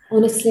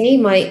 Honestly,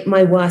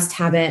 my worst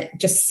habit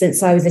just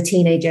since I was a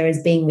teenager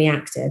is being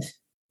reactive.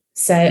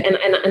 So,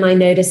 and I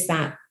noticed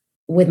that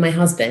with my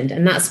husband,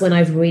 and that's when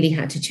I've really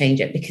had to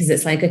change it, because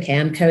it's like, okay,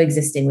 I'm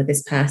coexisting with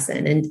this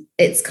person, and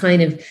it's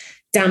kind of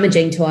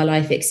damaging to our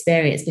life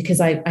experience,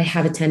 because I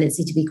have a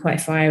tendency to be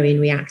quite fiery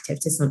and reactive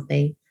to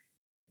something,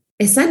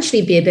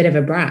 essentially be a bit of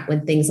a brat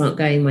when things aren't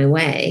going my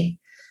way.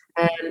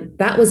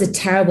 That was a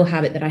terrible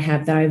habit that I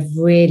have that I've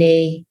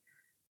really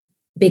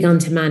begun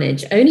to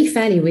manage only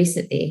fairly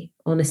recently,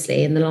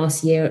 honestly, in the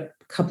last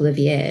couple of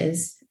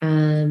years.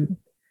 And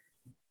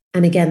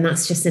again,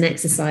 that's just an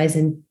exercise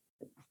in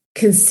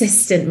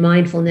consistent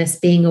mindfulness,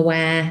 being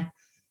aware,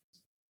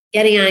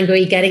 getting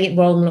angry, getting it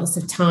wrong lots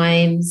of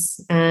times,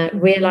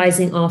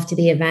 realizing after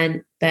the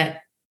event, but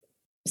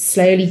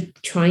slowly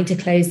trying to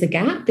close the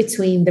gap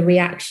between the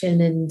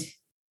reaction and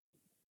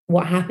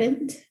what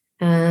happened.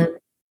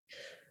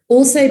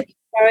 Also,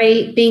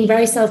 being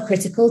very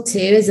self-critical too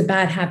is a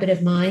bad habit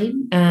of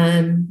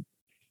mine.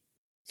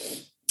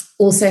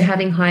 Also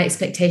having high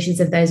expectations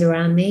of those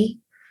around me.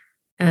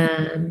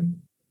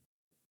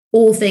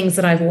 All things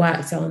that I've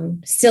worked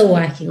on, still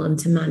working on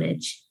to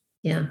manage.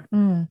 Yeah.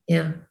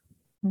 Yeah.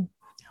 I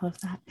love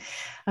that.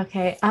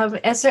 Okay.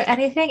 Is there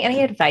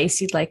any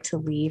advice you'd like to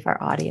leave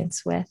our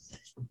audience with?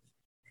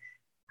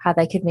 How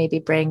they could maybe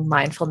bring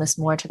mindfulness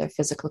more to their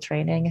physical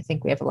training? I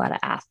think we have a lot of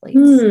athletes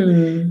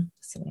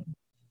listening.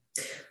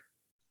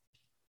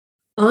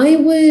 I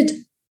would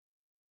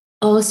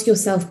ask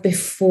yourself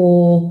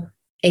before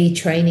a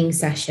training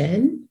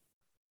session,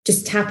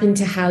 just tap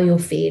into how you're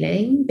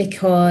feeling,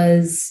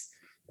 because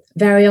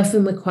very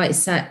often we're quite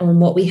set on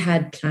what we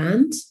had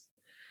planned,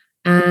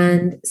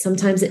 and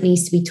sometimes it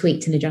needs to be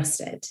tweaked and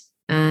adjusted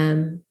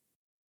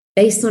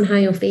based on how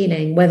you're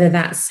feeling, whether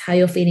that's how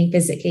you're feeling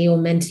physically or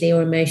mentally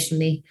or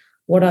emotionally.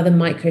 What are the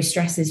micro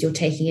stresses you're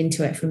taking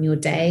into it from your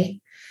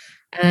day?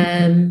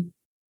 And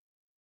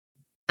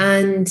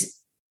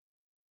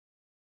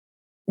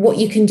what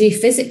you can do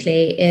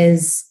physically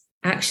is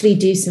actually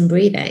do some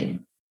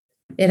breathing.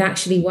 It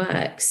actually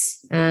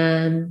works.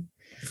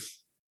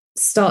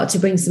 Start to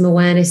bring some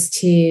awareness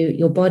to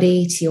your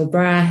body, to your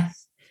breath.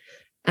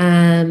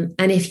 And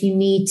if you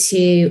need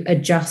to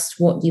adjust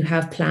what you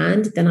have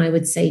planned, then I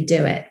would say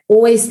do it.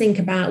 Always think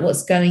about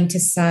what's going to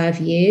serve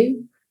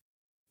you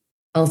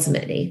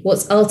ultimately.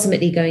 What's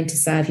ultimately going to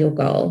serve your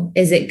goal?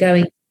 Is it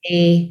going to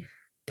be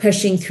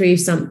pushing through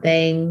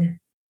something,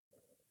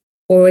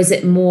 or is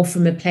it more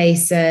from a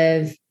place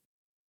of,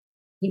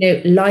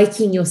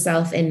 liking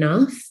yourself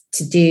enough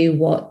to do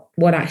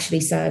what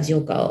actually serves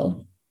your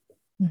goal?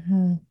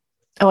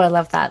 Oh, I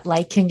love that.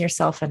 Liking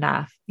yourself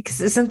enough,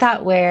 because isn't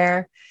that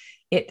where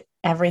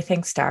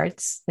everything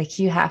starts? Like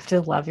you have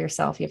to love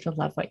yourself. You have to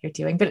love what you're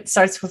doing, but it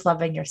starts with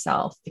loving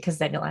yourself, because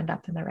then you'll end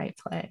up in the right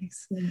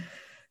place.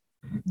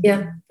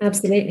 Yeah,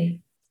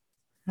 absolutely.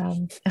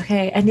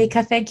 Okay.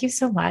 Annika, thank you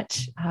so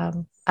much.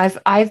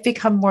 I've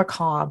become more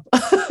calm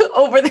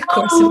over the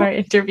course of our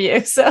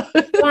interview. So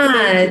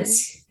glad.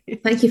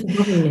 Thank you for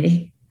having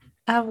me.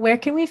 Where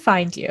can we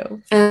find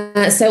you?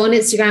 So on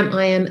Instagram,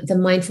 I am the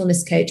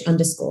mindfulness coach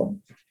 _.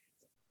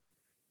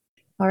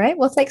 All right.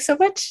 Well, thanks so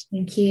much.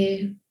 Thank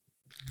you.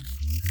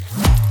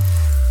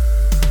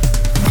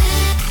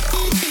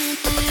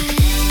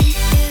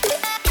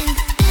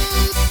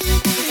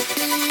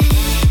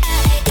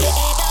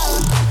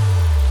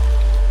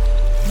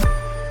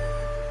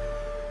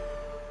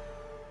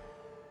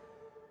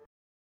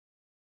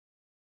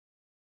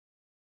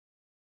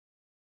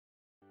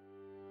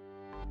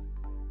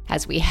 Has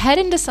As we head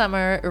into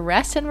summer,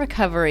 rest and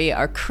recovery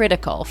are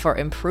critical for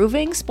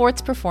improving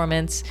sports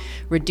performance,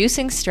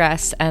 reducing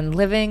stress, and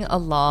living a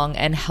long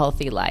and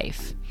healthy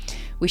life.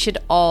 We should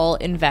all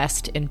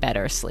invest in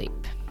better sleep.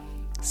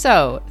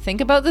 So,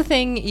 think about the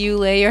thing you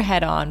lay your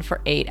head on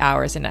for 8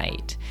 hours a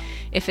night.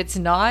 If it's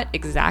not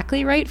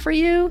exactly right for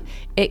you,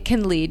 it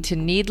can lead to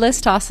needless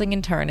tossing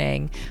and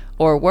turning,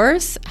 or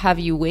worse, have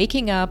you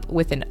waking up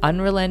with an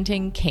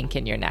unrelenting kink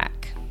in your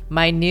neck.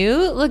 My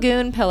new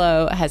Lagoon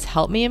pillow has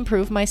helped me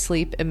improve my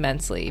sleep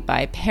immensely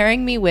by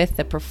pairing me with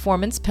the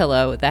performance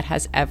pillow that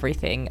has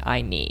everything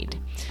I need.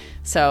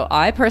 So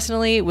I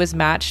personally was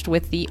matched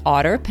with the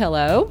Otter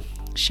pillow.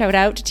 Shout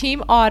out to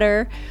Team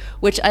Otter,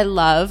 which I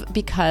love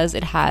because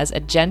it has a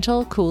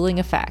gentle cooling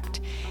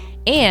effect.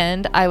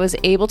 And I was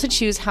able to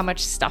choose how much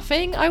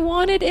stuffing I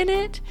wanted in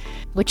it,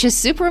 which is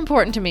super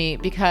important to me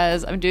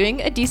because I'm doing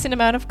a decent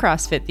amount of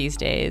CrossFit these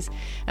days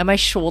and my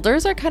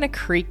shoulders are kind of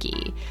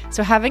creaky.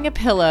 So having a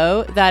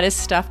pillow that is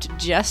stuffed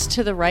just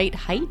to the right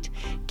height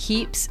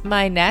keeps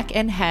my neck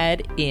and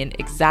head in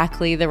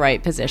exactly the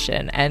right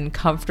position and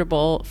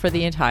comfortable for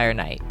the entire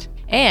night.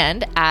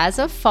 And as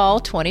of fall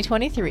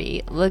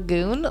 2023,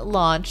 Lagoon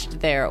launched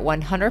their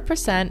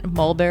 100%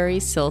 mulberry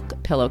silk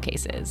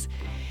pillowcases.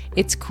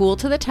 It's cool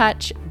to the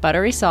touch,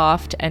 buttery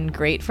soft, and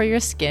great for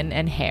your skin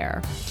and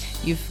hair.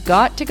 You've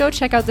got to go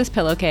check out this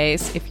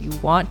pillowcase if you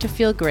want to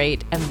feel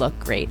great and look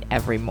great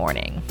every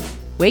morning.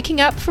 Waking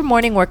up for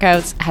morning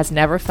workouts has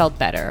never felt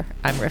better.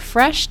 I'm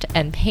refreshed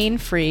and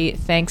pain-free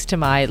thanks to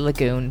my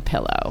Lagoon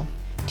pillow.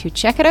 To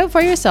check it out for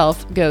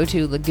yourself, go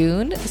to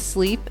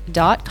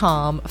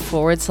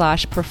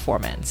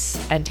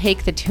lagoonsleep.com/performance and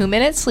take the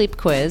 2-minute sleep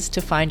quiz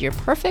to find your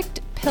perfect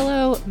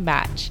pillow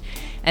match.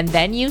 And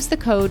then use the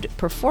code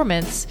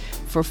PERFORMANCE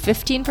for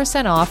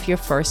 15% off your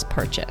first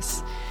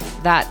purchase.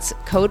 That's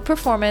code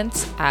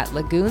PERFORMANCE at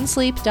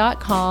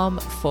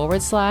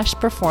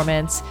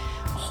lagoonsleep.com/performance,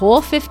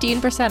 whole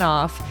 15%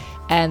 off,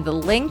 and the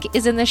link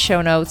is in the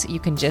show notes. You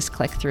can just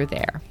click through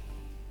there.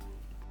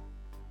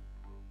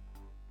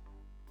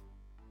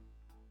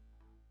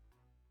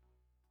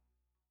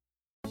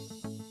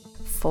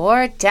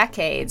 For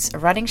decades,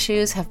 running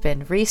shoes have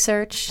been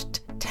researched,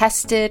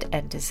 tested,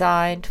 and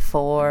designed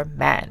for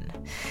men.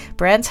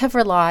 Brands have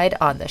relied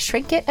on the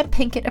shrink it and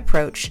pink it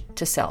approach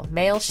to sell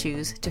male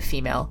shoes to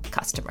female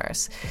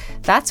customers.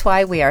 That's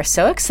why we are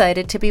so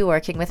excited to be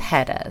working with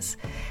Hedas.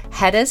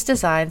 Hedas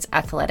designs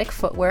athletic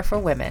footwear for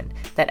women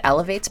that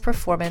elevates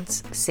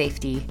performance,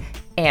 safety,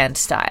 and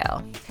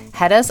style.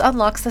 Hedas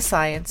unlocks the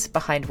science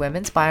behind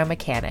women's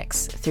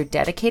biomechanics through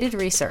dedicated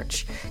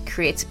research,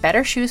 creates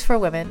better shoes for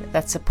women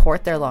that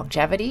support their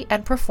longevity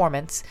and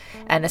performance,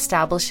 and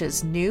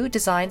establishes new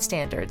design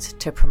standards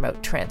to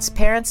promote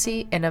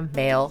transparency in a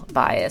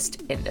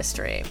male-biased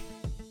industry.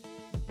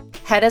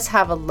 Hedas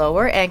have a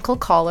lower ankle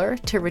collar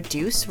to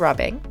reduce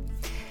rubbing,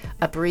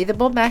 a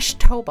breathable mesh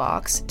toe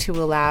box to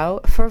allow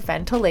for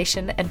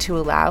ventilation and to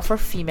allow for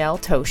female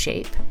toe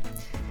shape,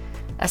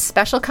 a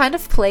special kind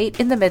of plate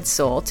in the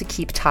midsole to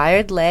keep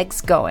tired legs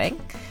going,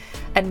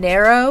 a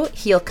narrow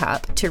heel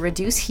cup to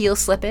reduce heel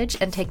slippage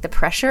and take the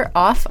pressure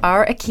off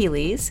our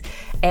Achilles,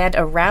 and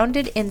a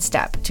rounded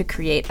instep to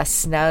create a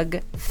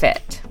snug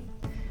fit.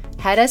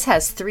 Hedas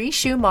has 3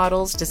 shoe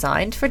models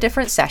designed for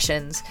different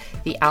sessions: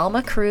 the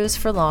Alma Cruise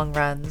for long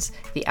runs,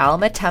 the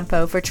Alma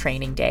Tempo for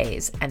training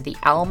days, and the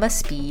Alma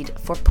Speed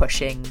for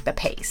pushing the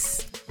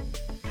pace.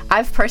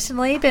 I've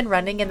personally been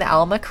running in the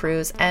Alma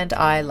Cruise and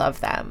I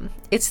love them.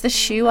 It's the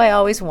shoe I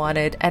always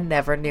wanted and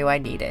never knew I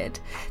needed.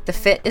 The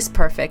fit is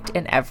perfect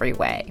in every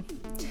way.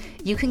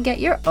 You can get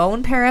your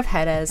own pair of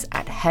Hedas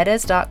at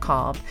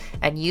hedas.com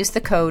and use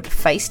the code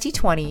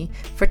FEISTY20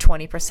 for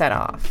 20%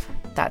 off.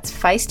 That's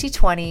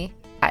FEISTY20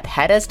 at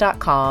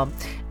hedas.com,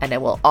 and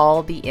it will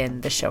all be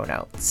in the show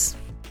notes.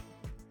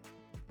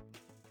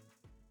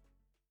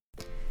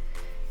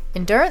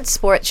 Endurance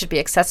sports should be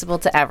accessible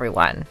to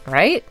everyone,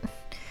 right?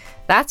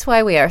 That's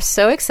why we are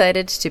so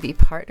excited to be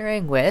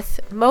partnering with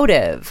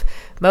Motive.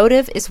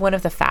 Motive is one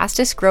of the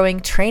fastest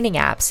growing training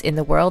apps in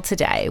the world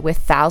today, with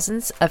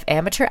thousands of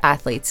amateur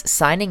athletes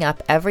signing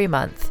up every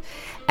month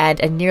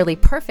and a nearly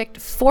perfect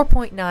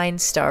 4.9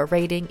 star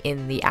rating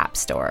in the App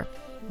Store.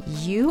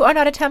 You are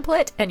not a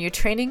template, and your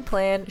training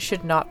plan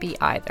should not be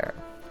either.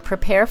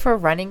 Prepare for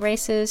running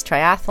races,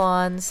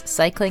 triathlons,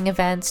 cycling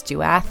events,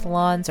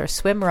 duathlons, or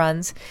swim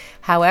runs,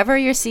 however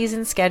your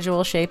season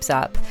schedule shapes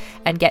up,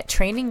 and get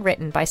training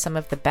written by some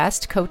of the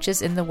best coaches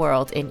in the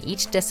world in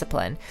each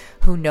discipline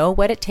who know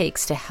what it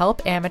takes to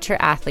help amateur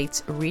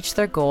athletes reach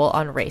their goal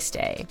on race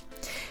day.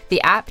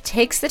 The app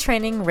takes the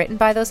training written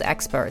by those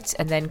experts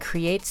and then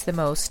creates the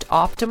most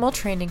optimal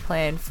training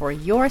plan for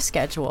your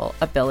schedule,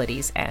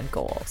 abilities, and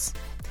goals.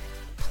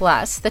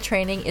 Plus, the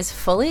training is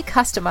fully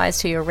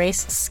customized to your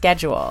race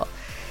schedule,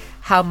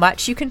 how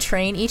much you can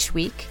train each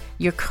week,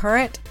 your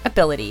current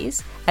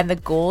abilities, and the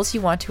goals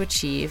you want to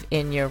achieve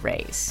in your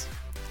race.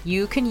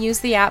 You can use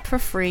the app for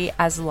free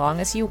as long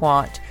as you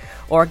want,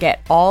 or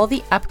get all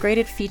the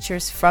upgraded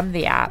features from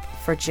the app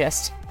for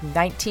just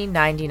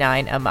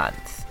 $19.99 a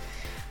month.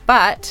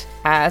 But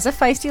as a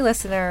Feisty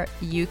listener,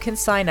 you can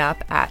sign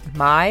up at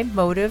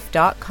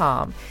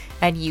mymotive.com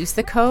and use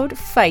the code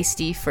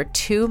Feisty for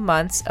 2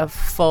 months of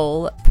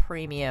full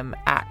premium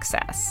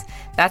access.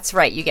 That's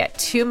right, you get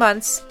 2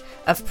 months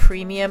of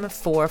premium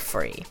for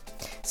free.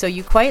 So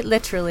you quite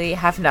literally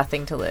have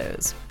nothing to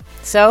lose.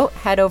 So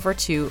head over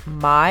to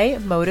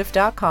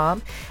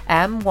mymotive.com,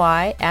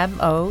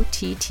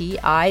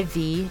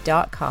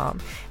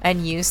 mymotiv.com,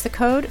 and use the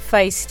code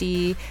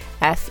Feisty,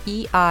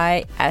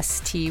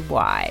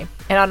 Feisty.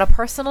 And on a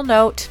personal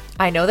note,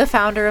 I know the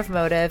founder of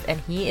Motive, and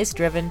he is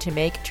driven to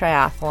make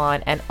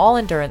triathlon and all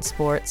endurance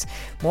sports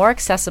more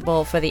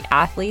accessible for the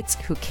athletes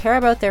who care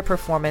about their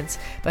performance,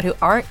 but who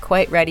aren't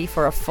quite ready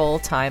for a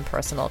full-time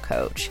personal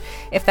coach.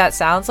 If that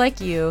sounds like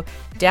you,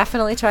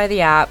 definitely try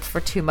the app for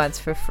 2 months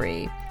for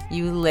free.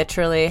 You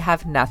literally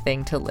have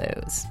nothing to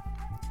lose.